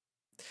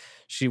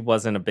she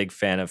wasn't a big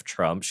fan of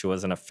Trump. She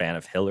wasn't a fan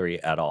of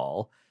Hillary at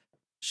all.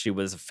 She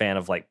was a fan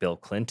of like Bill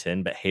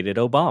Clinton, but hated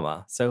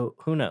Obama. So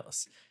who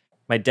knows?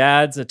 My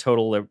dad's a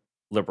total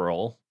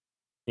liberal,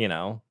 you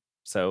know,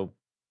 so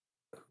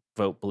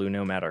vote blue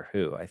no matter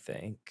who, I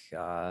think.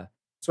 That's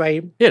why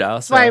you know,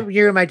 that's why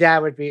you and my dad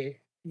would be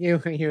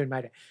you and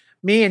my dad.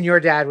 Me and your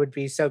dad would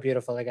be so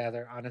beautiful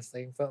together,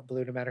 honestly. Vote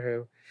blue no matter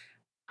who.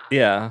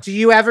 Yeah. Do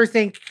you ever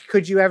think,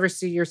 could you ever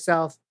see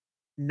yourself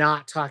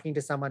not talking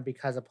to someone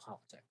because of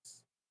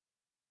politics?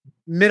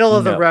 Middle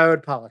of the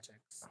road politics.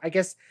 I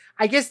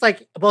guess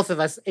like both of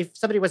us, if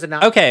somebody was a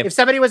Nazi, if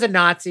somebody was a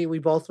Nazi, we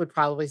both would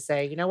probably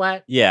say, you know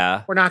what?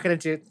 Yeah. We're not going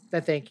to do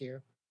that. Thank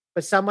you.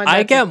 But someone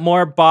I get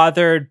more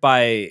bothered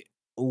by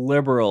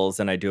liberals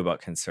than I do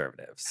about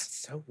conservatives.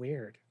 That's so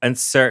weird. In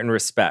certain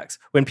respects.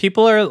 When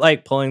people are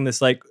like pulling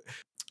this like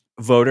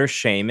voter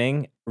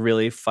shaming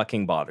really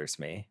fucking bothers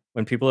me.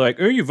 When people are like,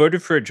 oh, you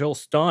voted for Jill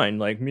Stein,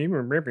 like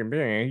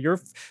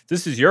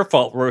this is your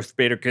fault Ruth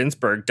Bader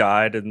Ginsburg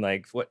died and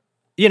like what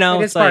you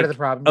know, it's part of the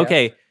problem.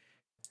 Okay. Yes.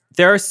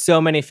 There are so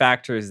many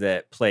factors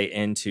that play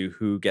into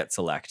who gets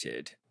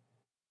elected.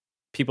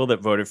 People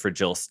that voted for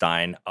Jill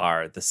Stein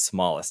are the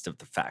smallest of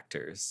the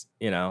factors,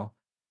 you know?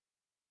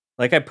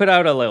 Like I put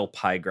out a little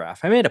pie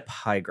graph. I made a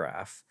pie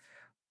graph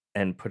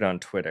and put it on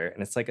Twitter,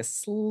 and it's like a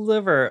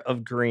sliver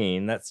of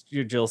green. That's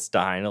your Jill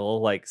Stein. A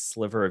little like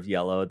sliver of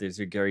yellow. There's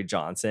your Gary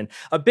Johnson.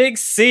 A big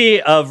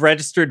sea of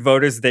registered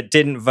voters that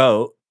didn't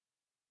vote,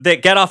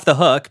 that get off the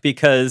hook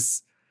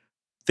because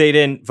they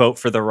didn't vote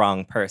for the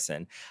wrong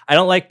person. I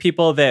don't like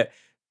people that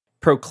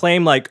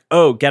proclaim like,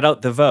 oh, get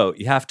out the vote.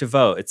 You have to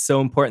vote. It's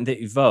so important that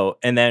you vote.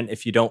 And then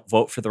if you don't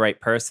vote for the right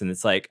person,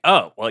 it's like,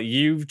 oh, well,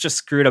 you've just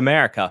screwed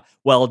America.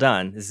 Well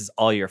done. This is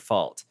all your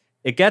fault.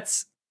 It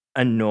gets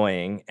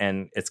annoying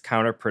and it's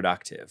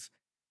counterproductive.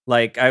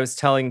 Like I was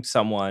telling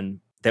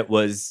someone that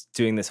was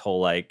doing this whole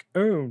like,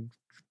 oh,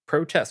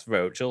 protest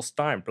vote, Jill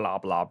Stein, blah,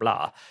 blah,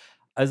 blah.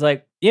 I was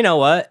like, you know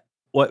what?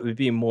 What would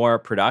be more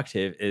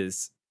productive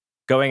is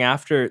going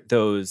after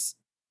those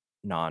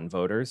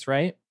non-voters,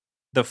 right?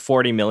 The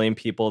 40 million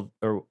people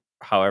or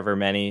however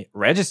many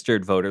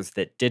registered voters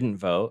that didn't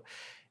vote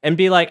and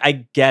be like,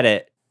 I get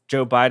it.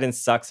 Joe Biden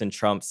sucks and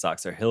Trump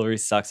sucks, or Hillary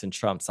sucks and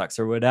Trump sucks,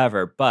 or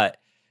whatever. But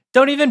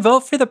don't even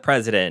vote for the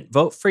president.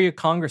 Vote for your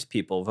Congress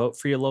people. Vote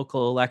for your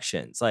local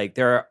elections. Like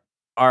there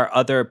are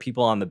other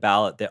people on the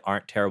ballot that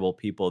aren't terrible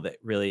people that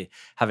really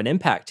have an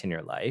impact in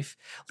your life.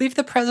 Leave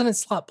the president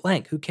slot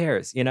blank. Who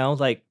cares? You know,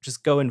 like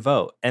just go and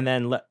vote and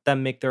then let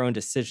them make their own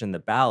decision, the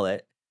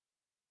ballot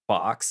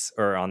box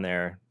or on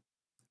their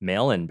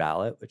mail-in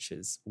ballot, which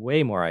is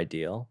way more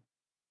ideal.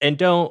 And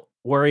don't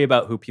worry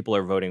about who people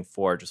are voting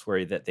for. Just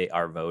worry that they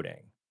are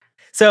voting.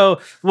 So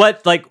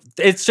what, like,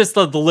 it's just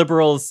the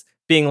liberals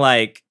being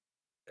like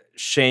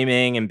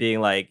shaming and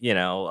being like, you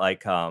know,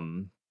 like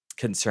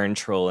concern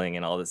trolling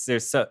and all this.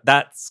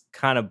 That's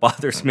kind of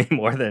bothers me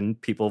more than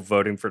people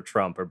voting for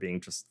Trump or being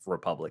just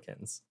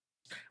Republicans.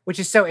 Which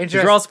is so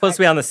interesting. We're all supposed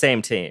to be on the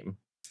same team.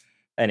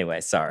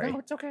 Anyway, sorry. No,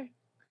 it's okay.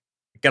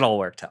 Get all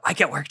worked up. I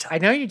get worked up. I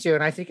know you do,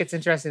 and I think it's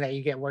interesting that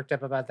you get worked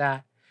up about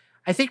that.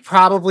 I think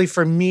probably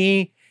for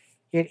me,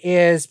 it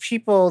is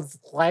people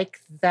like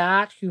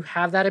that who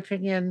have that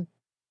opinion.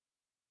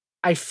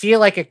 I feel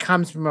like it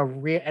comes from a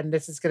real, and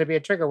this is going to be a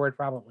trigger word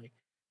probably,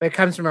 but it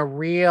comes from a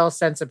real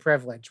sense of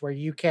privilege where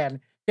you can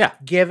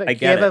give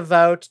a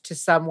vote to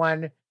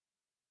someone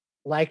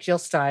like Jill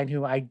Stein,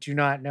 who I do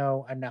not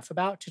know enough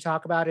about to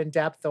talk about in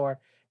depth or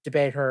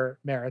debate her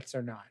merits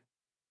or not.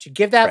 To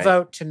give that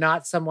vote to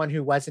not someone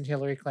who wasn't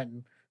Hillary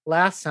Clinton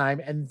last time,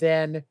 and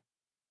then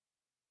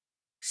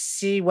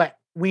see what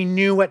we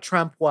knew what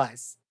Trump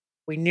was.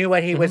 We knew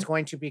what he was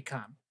going to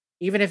become.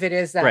 Even if it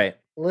is that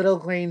little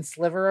green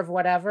sliver of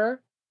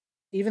whatever,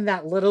 even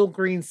that little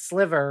green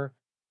sliver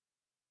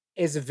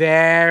is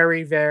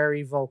very,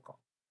 very vocal.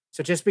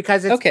 So just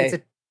because it's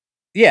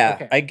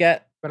I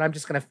get. But I'm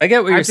just gonna. I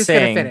get what you're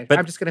saying.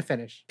 I'm just gonna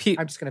finish.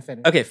 I'm just gonna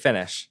finish. Okay,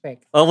 finish.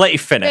 Thanks. I'll let you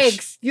finish.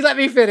 Thanks. You let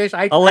me finish.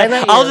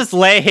 I'll just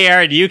lay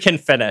here and you can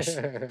finish.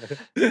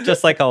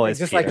 Just like always.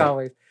 Just Peter. like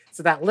always.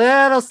 So that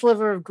little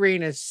sliver of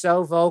green is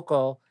so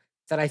vocal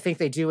that I think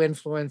they do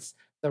influence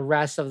the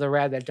rest of the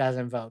red that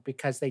doesn't vote,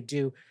 because they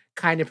do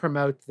kind of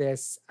promote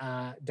this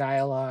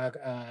dialogue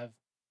of,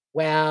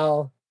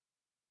 well,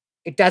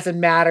 it doesn't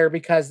matter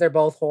because they're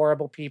both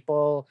horrible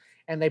people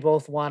and they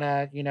both want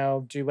to,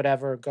 do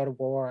whatever, go to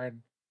war,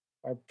 and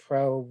or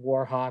pro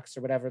war hawks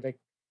or whatever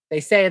they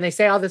say, and they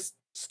say all this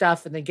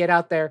stuff, and they get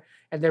out there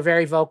and they're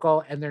very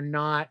vocal, and they're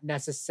not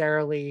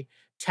necessarily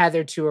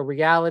tethered to a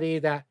reality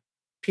that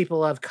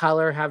people of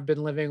color have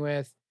been living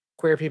with,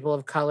 queer people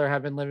of color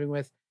have been living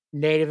with,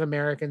 Native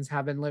Americans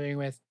have been living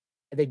with.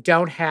 And they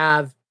don't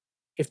have,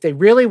 if they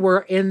really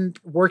were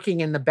working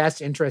in the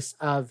best interests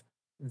of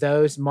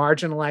those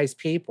marginalized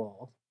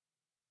people,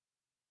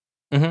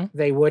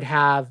 they would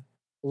have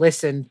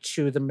listened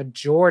to the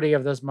majority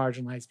of those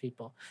marginalized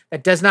people.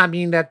 That does not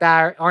mean that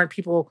there aren't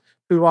people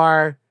who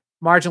are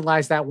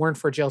marginalized that weren't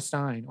for Jill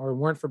Stein or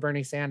weren't for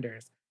Bernie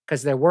Sanders,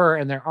 because there were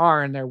and there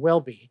are and there will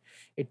be.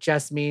 It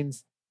just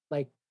means,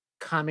 like,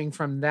 coming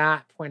from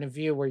that point of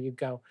view where you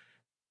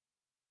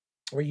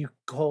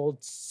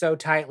hold so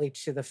tightly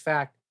to the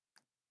fact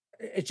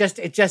it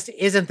just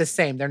isn't the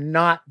same. They're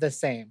not the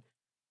same.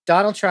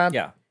 Donald Trump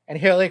and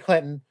Hillary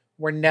Clinton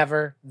were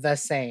never the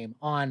same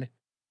on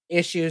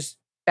issues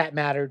that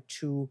mattered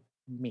to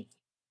me,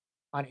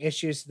 on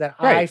issues that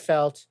I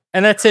felt,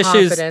 and that's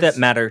issues that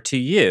matter to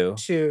you,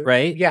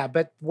 right? Yeah,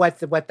 but what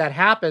that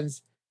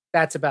happens,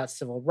 that's about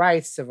civil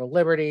rights, civil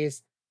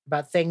liberties,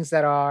 about things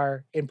that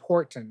are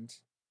important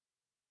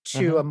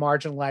to a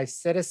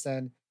marginalized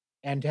citizen,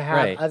 and to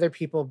have other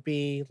people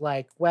be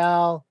like,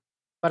 well,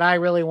 but I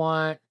really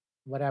want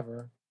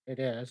whatever it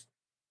is,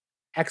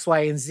 X,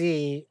 Y, and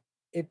Z.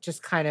 It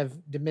just kind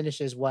of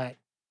diminishes what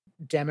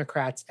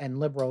Democrats and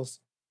liberals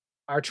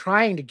are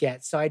trying to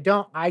get. So I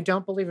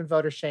don't believe in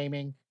voter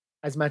shaming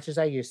as much as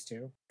I used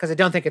to, because I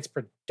don't think it's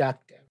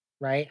productive,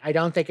 right? I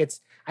don't think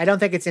it's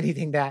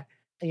anything that,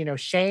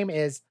 shame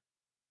is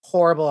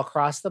horrible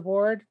across the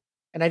board,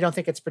 and I don't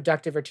think it's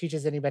productive or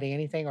teaches anybody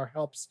anything or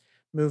helps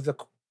move the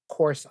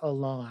course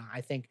along.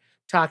 I think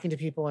talking to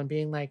people and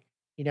being like,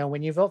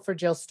 when you vote for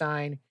Jill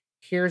Stein,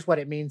 here's what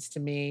it means to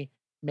me.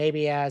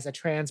 Maybe as a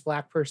trans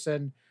Black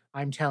person,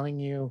 I'm telling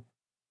you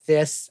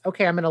this.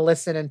 Okay, I'm going to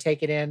listen and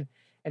take it in.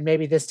 And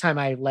maybe this time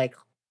I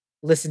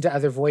listen to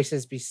other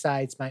voices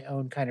besides my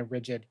own kind of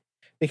rigid.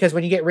 Because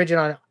when you get rigid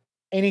on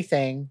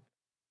anything,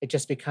 it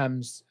just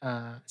becomes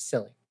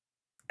silly.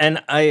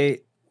 And I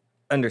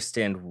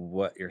understand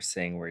what you're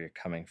saying, where you're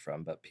coming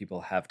from, but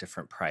people have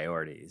different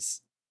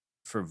priorities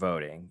for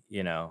voting,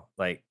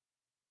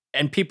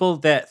 and people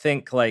that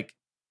think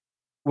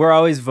we're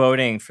always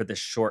voting for the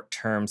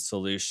short-term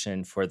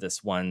solution for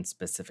this one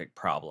specific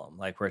problem.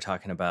 Like we're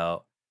talking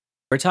about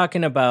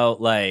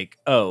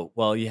oh,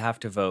 well, you have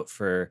to vote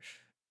for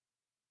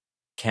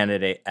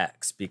candidate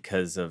X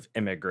because of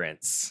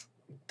immigrants.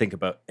 Think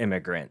about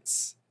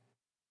immigrants.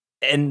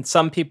 And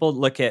some people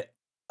look at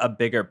a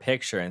bigger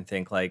picture and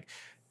think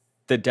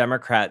the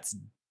Democrats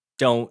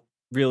don't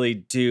really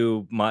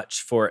do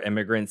much for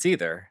immigrants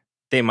either.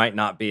 They might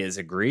not be as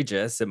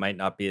egregious. It might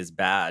not be as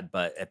bad,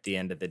 but at the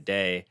end of the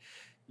day,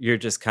 you're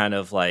just kind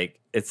of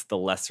it's the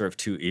lesser of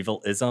two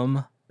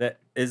evil-ism that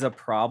is a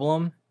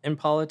problem in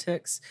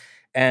politics.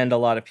 And a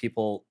lot of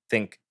people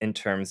think in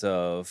terms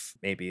of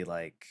maybe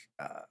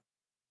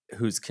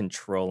who's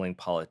controlling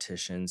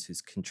politicians,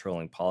 who's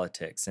controlling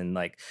politics, and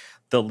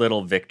the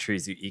little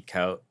victories you eke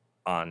out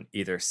on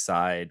either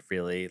side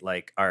really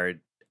are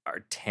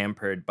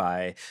tampered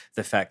by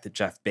the fact that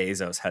Jeff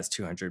Bezos has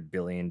 $200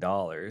 billion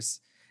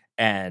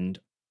and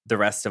the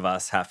rest of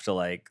us have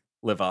to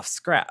live off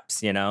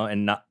scraps,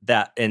 and not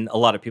that. And a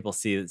lot of people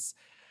see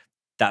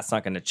that's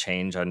not going to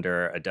change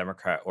under a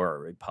Democrat or a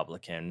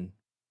Republican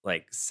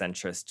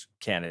centrist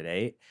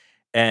candidate.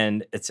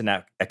 And it's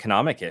an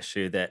economic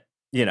issue that,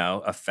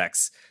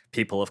 affects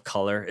people of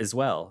color as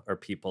well, or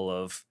people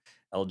of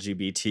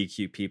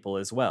LGBTQ people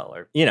as well,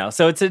 or,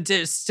 so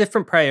it's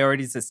different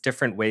priorities. It's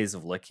different ways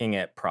of looking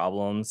at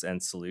problems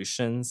and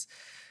solutions.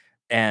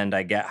 And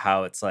I get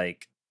how it's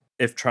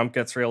if Trump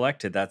gets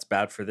reelected, that's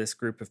bad for this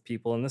group of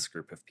people and this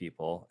group of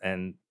people.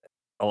 And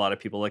a lot of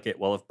people look at,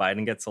 well, if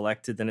Biden gets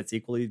elected, then it's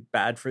equally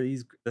bad for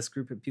this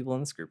group of people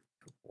and this group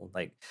of people.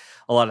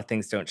 A lot of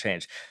things don't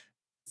change.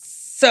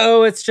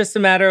 So it's just a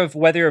matter of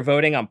whether you're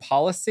voting on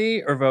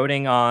policy or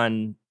voting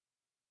on,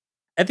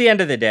 at the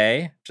end of the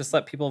day, just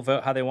let people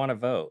vote how they want to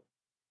vote.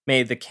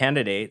 May the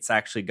candidates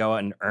actually go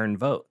out and earn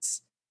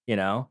votes.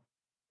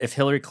 If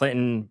Hillary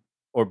Clinton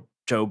or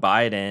Joe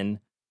Biden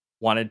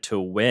wanted to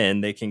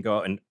win, they can go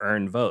out and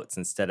earn votes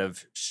instead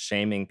of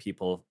shaming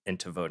people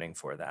into voting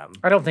for them.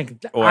 I don't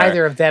think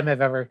either of them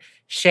have ever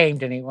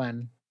shamed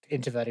anyone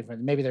into voting for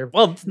them. Maybe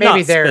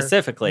they're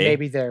specifically.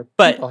 Maybe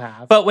people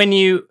have. But when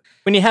you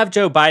have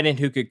Joe Biden,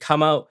 who could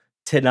come out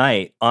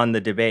tonight on the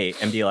debate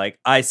and be like,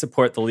 I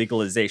support the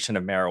legalization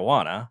of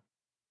marijuana,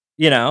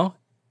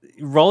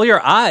 roll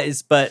your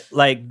eyes, but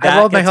that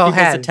gets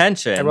people's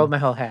attention. I rolled my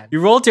whole head.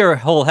 You rolled your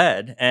whole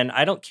head, and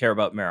I don't care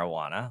about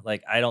marijuana.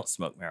 I don't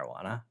smoke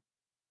marijuana.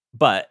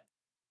 But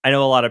I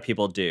know a lot of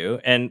people do,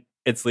 and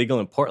it's legal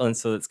in Portland,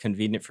 so it's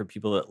convenient for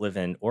people that live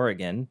in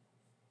Oregon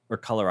or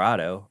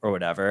Colorado or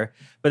whatever.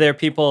 But there are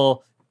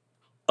people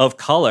of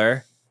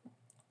color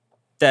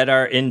that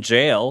are in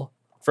jail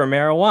for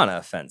marijuana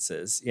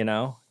offenses, you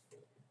know?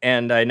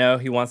 And I know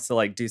he wants to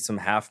like do some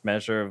half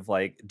measure of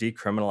like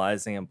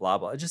decriminalizing and blah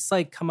blah. Just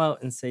like come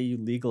out and say you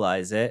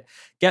legalize it,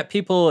 get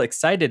people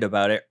excited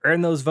about it,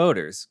 earn those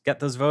voters, get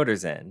those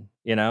voters in,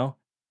 you know?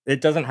 It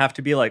doesn't have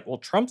to be like, well,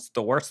 Trump's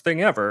the worst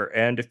thing ever,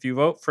 and if you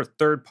vote for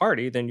third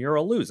party, then you're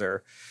a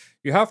loser.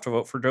 You have to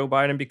vote for Joe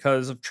Biden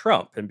because of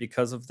Trump and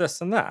because of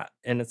this and that.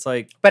 And it's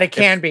like, But it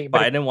can if be.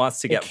 But Biden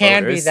wants to it get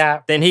can voters, be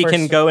that then he for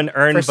can go and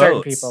earn for votes.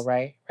 certain people,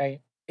 right?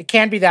 Right. It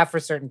can be that for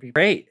certain people.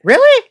 Great.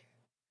 Really?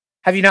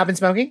 Have you not been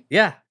smoking?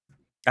 Yeah.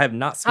 I have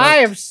not smoked I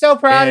am so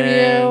proud of you.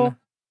 in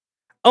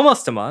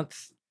almost a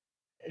month.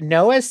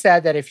 Noah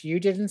said that if you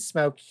didn't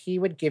smoke, he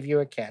would give you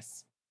a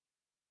kiss.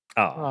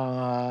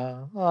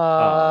 Oh,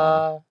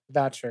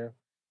 Not true.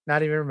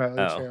 Not even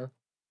remotely Oh. true.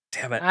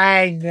 damn it.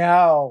 I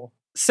know.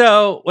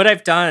 So what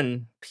I've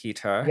done,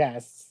 Peter,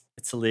 Yes.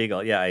 it's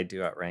illegal. Yeah, I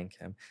do outrank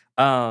him.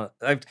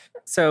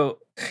 So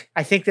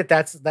I think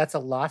that's a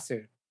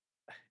lawsuit.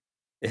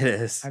 it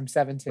is. I'm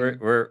 17.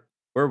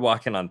 We're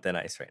walking on thin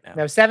ice right now.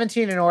 No,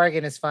 17 in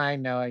Oregon is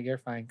fine, Noah. You're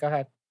fine. Go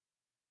ahead.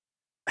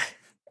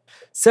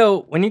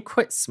 So when you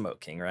quit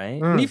smoking,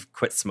 right? Mm. And you've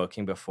quit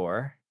smoking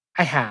before.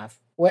 I have.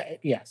 What?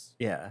 Yes.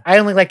 Yeah. I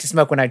only like to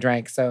smoke when I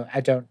drank, so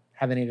I don't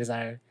have any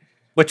desire.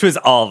 Which was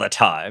all the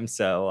time.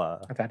 So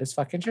That is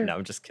fucking true. no,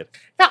 I'm just kidding.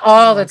 Not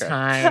all the Okay.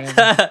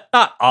 time.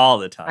 Not all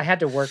the time. I had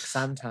to work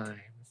sometimes.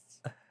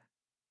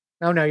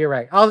 No, you're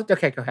right.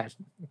 Okay, go ahead.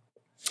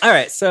 All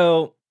right,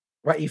 so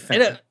What you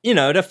think?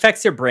 it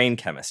affects your brain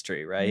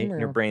chemistry, right? Yeah.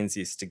 Your brain's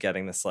used to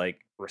getting this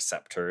like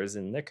receptors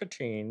in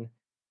nicotine.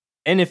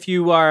 And if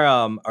you are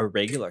a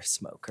regular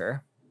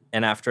smoker,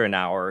 and after an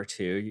hour or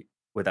two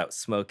without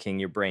smoking,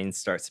 your brain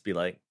starts to be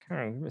like,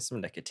 give me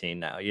some nicotine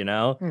now, you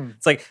know?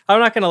 It's like, I'm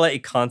not going to let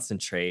you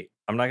concentrate.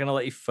 I'm not going to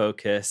let you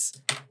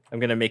focus. I'm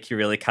going to make you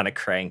really kind of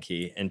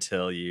cranky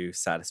until you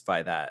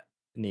satisfy that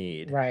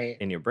need Right.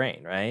 in your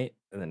brain, right?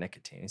 And the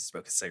nicotine, you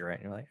smoke a cigarette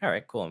and you're like, all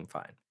right, cool, I'm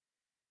fine.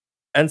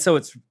 And so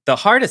it's the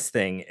hardest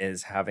thing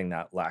is having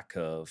that lack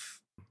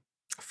of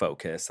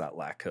focus, that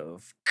lack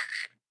of,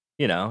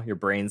 your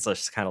brain's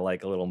just kind of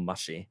like a little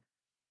mushy.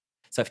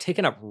 So I've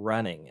taken up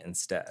running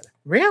instead. And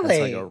so I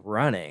Really? go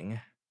running.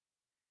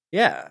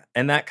 Yeah.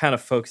 And that kind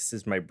of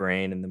focuses my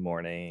brain in the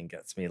morning and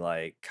gets me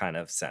like kind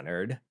of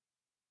centered.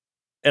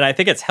 And I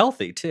think it's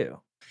healthy too.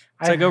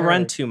 So I go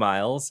run heard. 2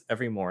 miles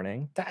every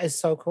morning. That is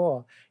so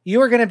cool. You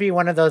were gonna be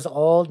one of those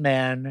old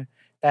men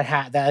that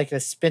had that like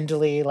a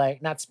spindly,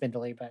 like not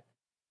spindly, but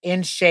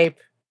in shape.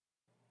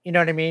 You know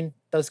what I mean?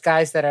 Those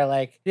guys that are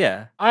like,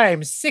 Yeah.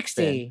 I'm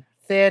 60,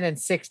 thin and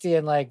 60,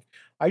 and like,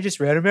 I just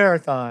ran a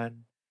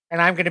marathon.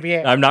 And I'm gonna be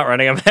I'm not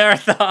running a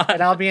marathon.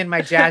 and I'll be in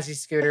my jazzy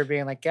scooter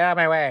being like, get out of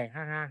my way.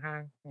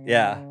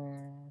 Yeah.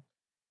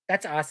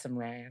 That's awesome,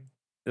 Ryan.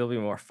 It'll be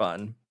more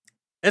fun.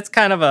 It's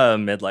kind of a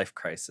midlife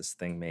crisis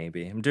thing,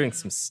 maybe. I'm doing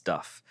some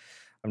stuff.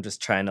 I'm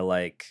just trying to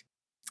I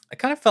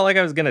kind of felt like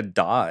I was gonna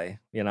die,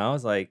 I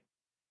was like,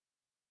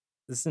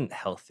 this isn't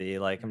healthy.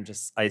 Like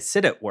I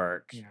sit at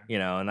work,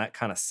 Yeah. and that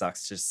kind of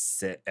sucks. Just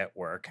sit at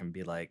work and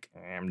be like,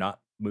 I'm not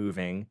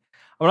moving.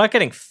 I'm not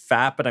getting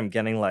fat, but I'm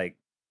getting like,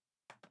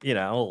 a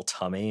little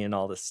tummy and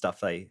all this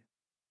stuff.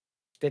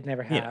 Did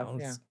never have.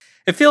 Yeah.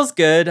 It feels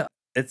good.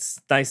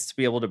 It's nice to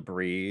be able to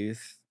breathe.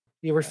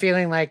 You were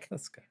feeling like,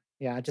 That's good.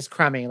 yeah, just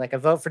crummy, like a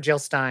vote for Jill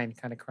Stein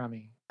kind of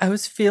crummy. I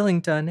was feeling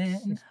done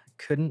in.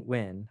 Couldn't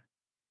win.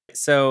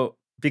 So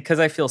because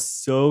I feel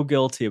so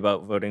guilty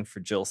about voting for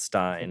Jill Thank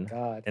Stein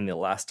God. in the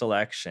last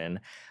election,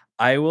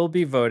 I'll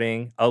be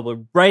writing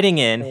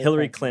in Hillary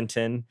Hillary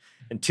Clinton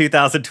in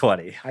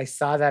 2020. I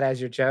saw that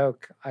as your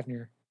joke on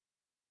your.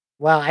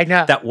 Well, I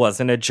know. That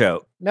wasn't a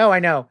joke. No, I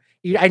know.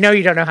 I know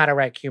you don't know how to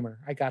write humor.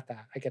 I got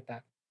that. I get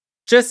that.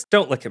 Just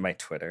don't look at my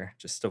Twitter.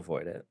 Just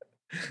avoid it.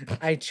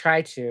 I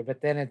try to,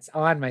 but then it's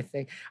on my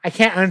thing. I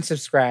can't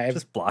unsubscribe.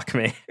 Just block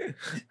me.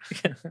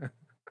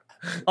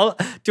 Do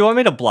you want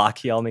me to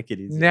block you? I'll make it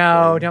easy.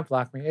 No, don't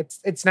block me.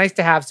 It's nice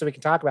to have so we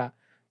can talk about.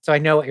 So I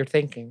know what you're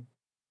thinking.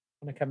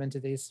 I'm gonna come into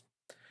these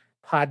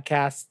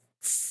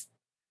podcasts.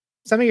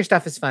 Some of your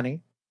stuff is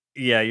funny.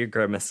 Yeah, you're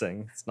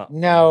grimacing. It's not.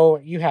 No,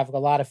 you have a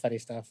lot of funny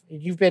stuff.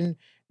 You've been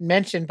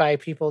mentioned by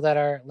people that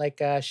are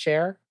like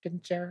Cher,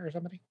 didn't Cher or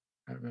somebody?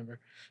 I don't remember.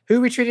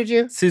 Who retweeted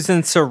you?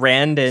 Susan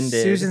Sarandon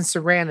did. Susan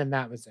Sarandon,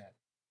 that was it.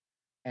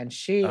 And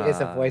she is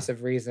a voice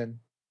of reason.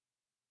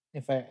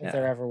 If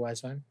there ever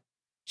was one.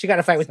 She got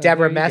a fight with So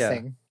Deborah there you go.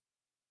 Messing.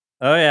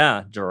 Oh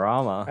yeah,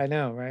 drama. I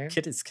know, right?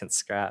 Kitties can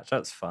scratch.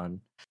 That's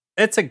fun.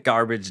 It's a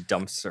garbage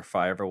dumpster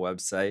fire for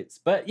websites,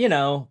 but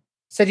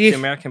So do the you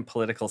American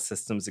political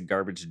system's a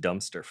garbage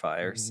dumpster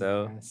fire,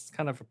 so Yes. it's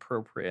kind of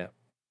appropriate.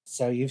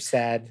 So you've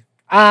said.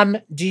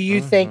 Do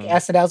you think Mhm.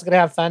 SNL's gonna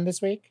have fun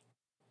this week?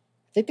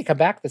 I think they come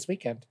back this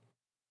weekend.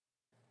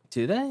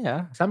 Do they?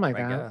 Yeah, Something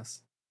like I that.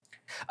 guess.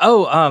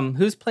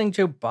 Who's playing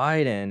Joe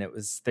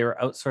Biden? They were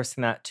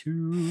outsourcing that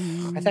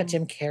to I thought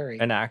Jim Carrey.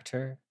 an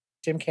actor.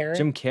 Jim Carrey?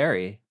 Jim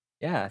Carrey.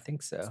 Yeah, I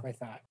think so. That's what I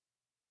thought.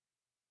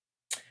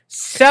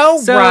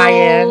 So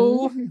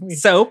Ryan.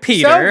 So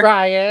Peter. So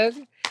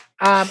Ryan.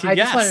 I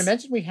just wanted Yes. to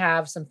mention we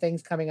have some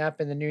things coming up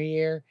in the new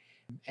year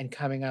and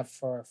coming up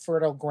for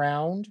Fertile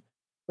Ground,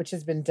 which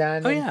has been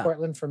done in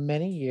Portland for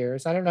many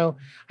years. I don't know.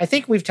 I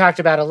think we've talked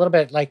about it a little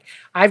bit. Like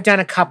I've done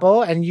a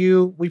couple, and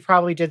we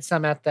probably did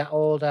some at the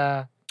old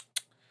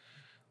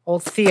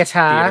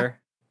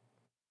theater.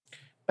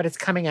 But it's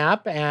coming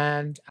up,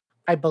 and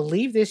I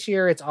believe this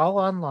year it's all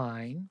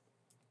online.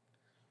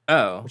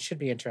 Oh, Which should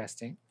be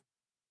interesting.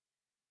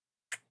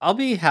 I'll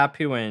be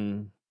happy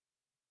when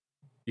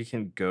you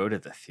can go to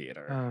the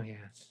theater. Oh,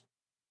 yes.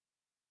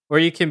 Or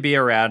you can be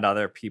around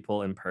other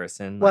people in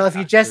person. Well, like if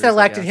you just actors, I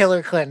elected guess.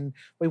 Hillary Clinton,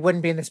 we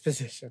wouldn't be in this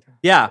position.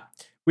 Yeah,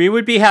 we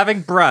would be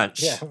having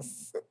brunch.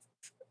 Yes.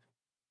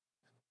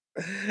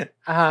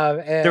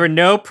 There were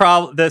no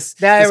problems. This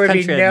would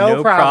country be had no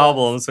no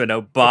problems problems when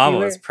Obama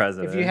was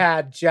president. If you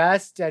had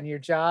just done your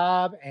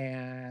job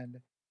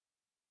and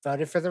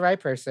voted for the right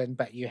person,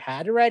 but you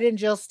had to write in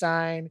Jill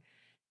Stein.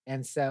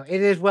 And so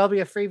it will be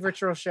a free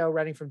virtual show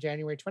running from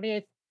January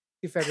 28th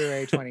to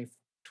February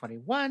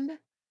 2021,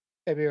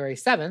 February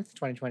 7th,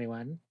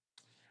 2021.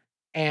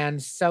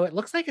 And so it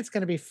looks like it's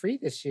going to be free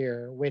this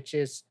year, which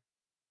is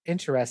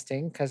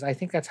interesting because I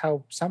think that's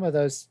how some of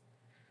those,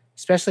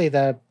 especially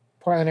the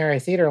Portland area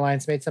theater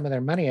alliance, made some of their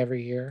money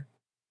every year.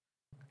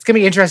 It's going to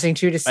be interesting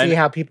too to see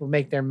how people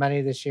make their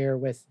money this year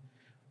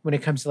when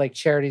it comes to like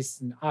charities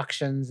and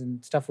auctions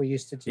and stuff we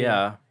used to do.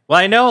 Yeah. Well,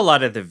 I know a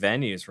lot of the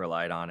venues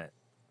relied on it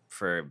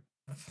for,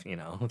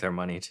 their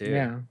money too.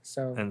 Yeah.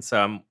 So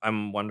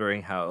I'm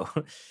wondering how,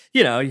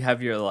 you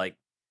have your like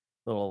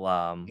little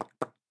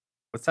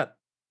what's that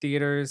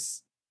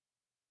theaters?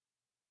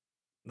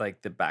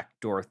 Like the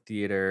Backdoor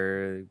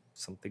Theater,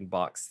 something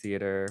box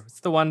theater.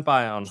 What's the one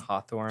on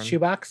Hawthorne?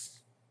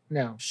 Shoebox?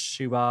 No.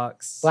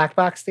 Shoebox. Black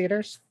Box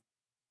Theaters?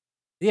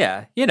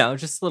 Yeah,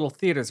 just little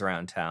theaters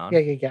around town.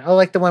 Yeah. Oh,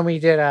 like the one we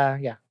did,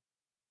 yeah.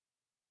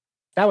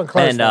 That one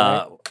closed. And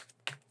right?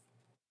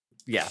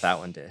 yeah, that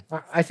one did.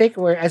 I think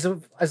we're as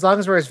long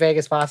as we're as vague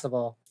as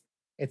possible,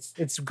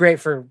 it's great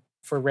for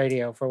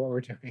radio for what we're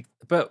doing.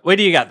 But what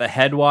do you got? The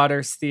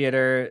Headwaters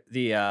Theater,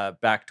 the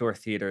Backdoor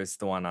Theater is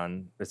the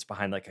one it's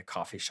behind like a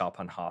coffee shop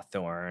on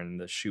Hawthorne,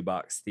 the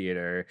Shoebox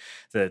Theater,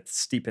 the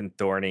Steep and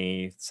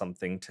Thorny,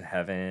 Something to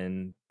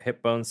Heaven,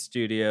 Hip Bone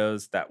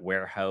Studios, that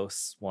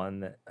warehouse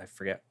one that I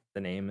forget the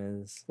name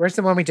is. Where's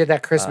the one we did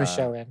that Christmas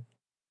show in?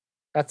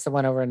 That's the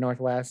one over in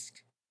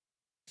Northwest.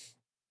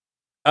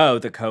 Oh,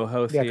 the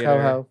Coho Theater. Yeah,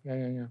 Coho.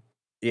 Yeah.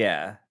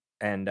 Yeah.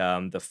 And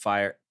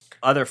the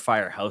other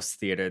Firehouse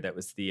Theater that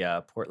was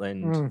the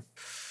Portland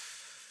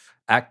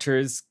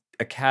Actors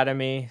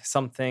Academy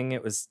something.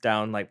 It was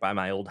down like by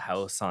my old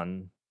house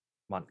on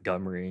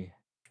Montgomery.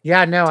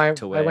 Yeah, no, I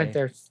went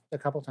there a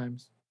couple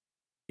times.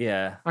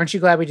 Yeah. Aren't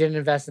you glad we didn't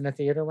invest in a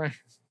theater, Ryan?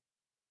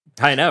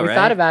 I know, we right?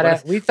 Thought about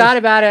it. We thought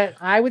about it.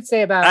 I would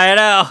say about I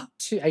know.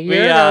 A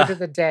year ago to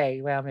the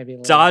day. Well, maybe a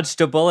little.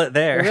 Dodged a bullet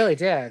there. We really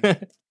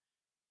did.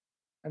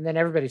 And then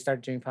everybody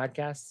started doing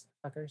podcasts,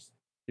 fuckers.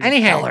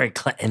 Anyhow, Hillary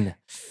Clinton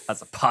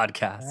has a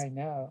podcast. I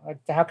know.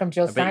 How come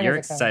Jill Stein? I bet you're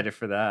excited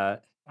for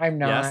that. I'm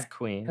not. Yes,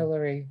 Queen.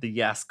 Hillary. The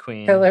Yes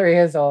Queen. Hillary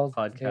is old.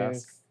 Podcast.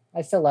 Dude.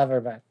 I still love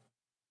her, but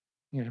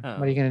what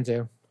are you gonna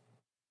do?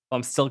 Well,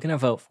 I'm still gonna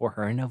vote for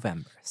her in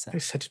November. So You're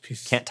such a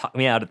piece. Can't talk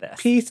me out of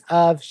this. Piece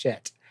of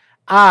shit.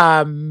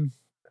 I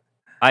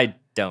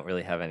don't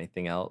really have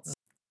anything else.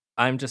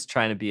 I'm just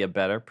trying to be a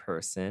better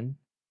person,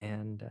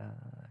 and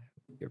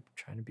you're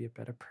trying to be a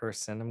better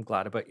person. I'm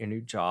glad about your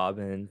new job,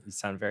 and you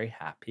sound very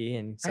happy,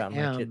 and you sound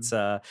like it's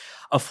a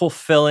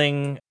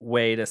fulfilling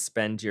way to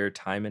spend your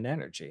time and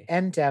energy.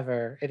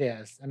 Endeavor, it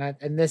is,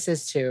 and this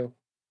is too.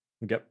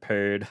 Get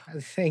paid.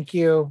 Thank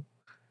you,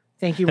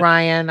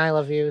 Ryan. I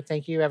love you.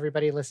 Thank you,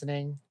 everybody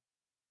listening.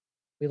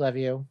 We love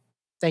you.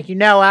 Thank you,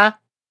 Noah.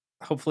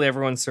 Hopefully,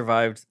 everyone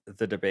survived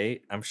the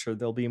debate. I'm sure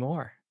there'll be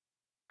more.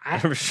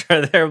 I'm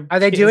sure there are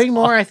they doing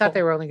more. I thought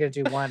they were only going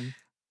to do one.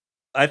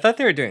 I thought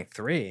they were doing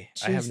 3.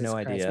 Jesus I have no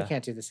Christ, idea. We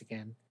can't do this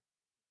again.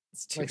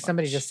 It's too like much.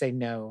 Somebody just say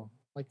no.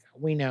 Like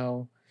we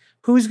know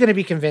who's going to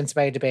be convinced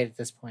by a debate at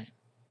this point.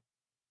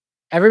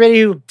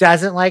 Everybody who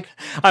doesn't like.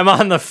 I'm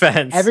on the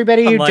fence.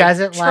 Everybody who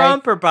doesn't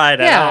Trump or Biden.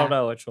 Yeah. I don't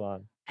know which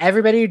one.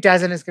 Everybody who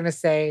doesn't is going to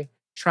say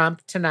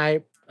Trump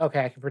tonight.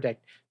 Okay, I can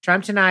predict.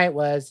 Trump tonight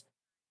was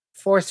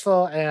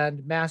forceful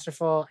and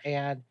masterful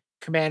and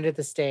commanded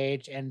the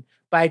stage, and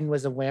Biden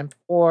was a wimp,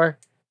 or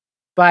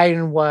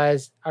Biden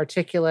was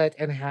articulate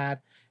and had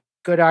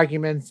good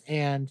arguments,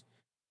 and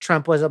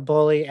Trump was a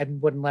bully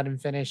and wouldn't let him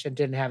finish and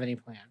didn't have any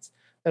plans.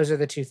 Those are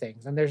the two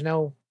things. And there's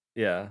no...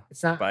 Yeah.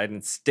 It's not...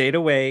 Biden stayed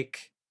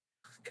awake.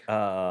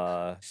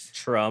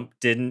 Trump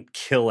didn't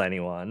kill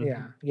anyone.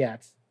 Yeah,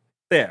 yet.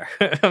 There.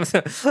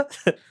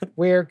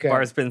 We're good.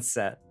 Bar's been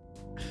set.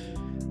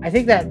 I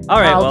think that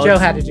all Joe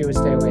had to do was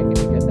stay awake, and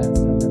he did that.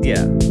 So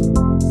yeah.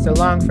 So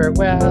long,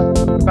 farewell.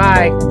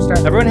 Goodbye.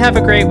 Everyone have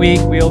a great week.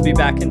 We will be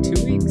back in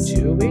 2 weeks.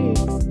 2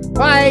 weeks.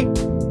 Bye.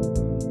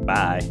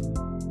 Bye.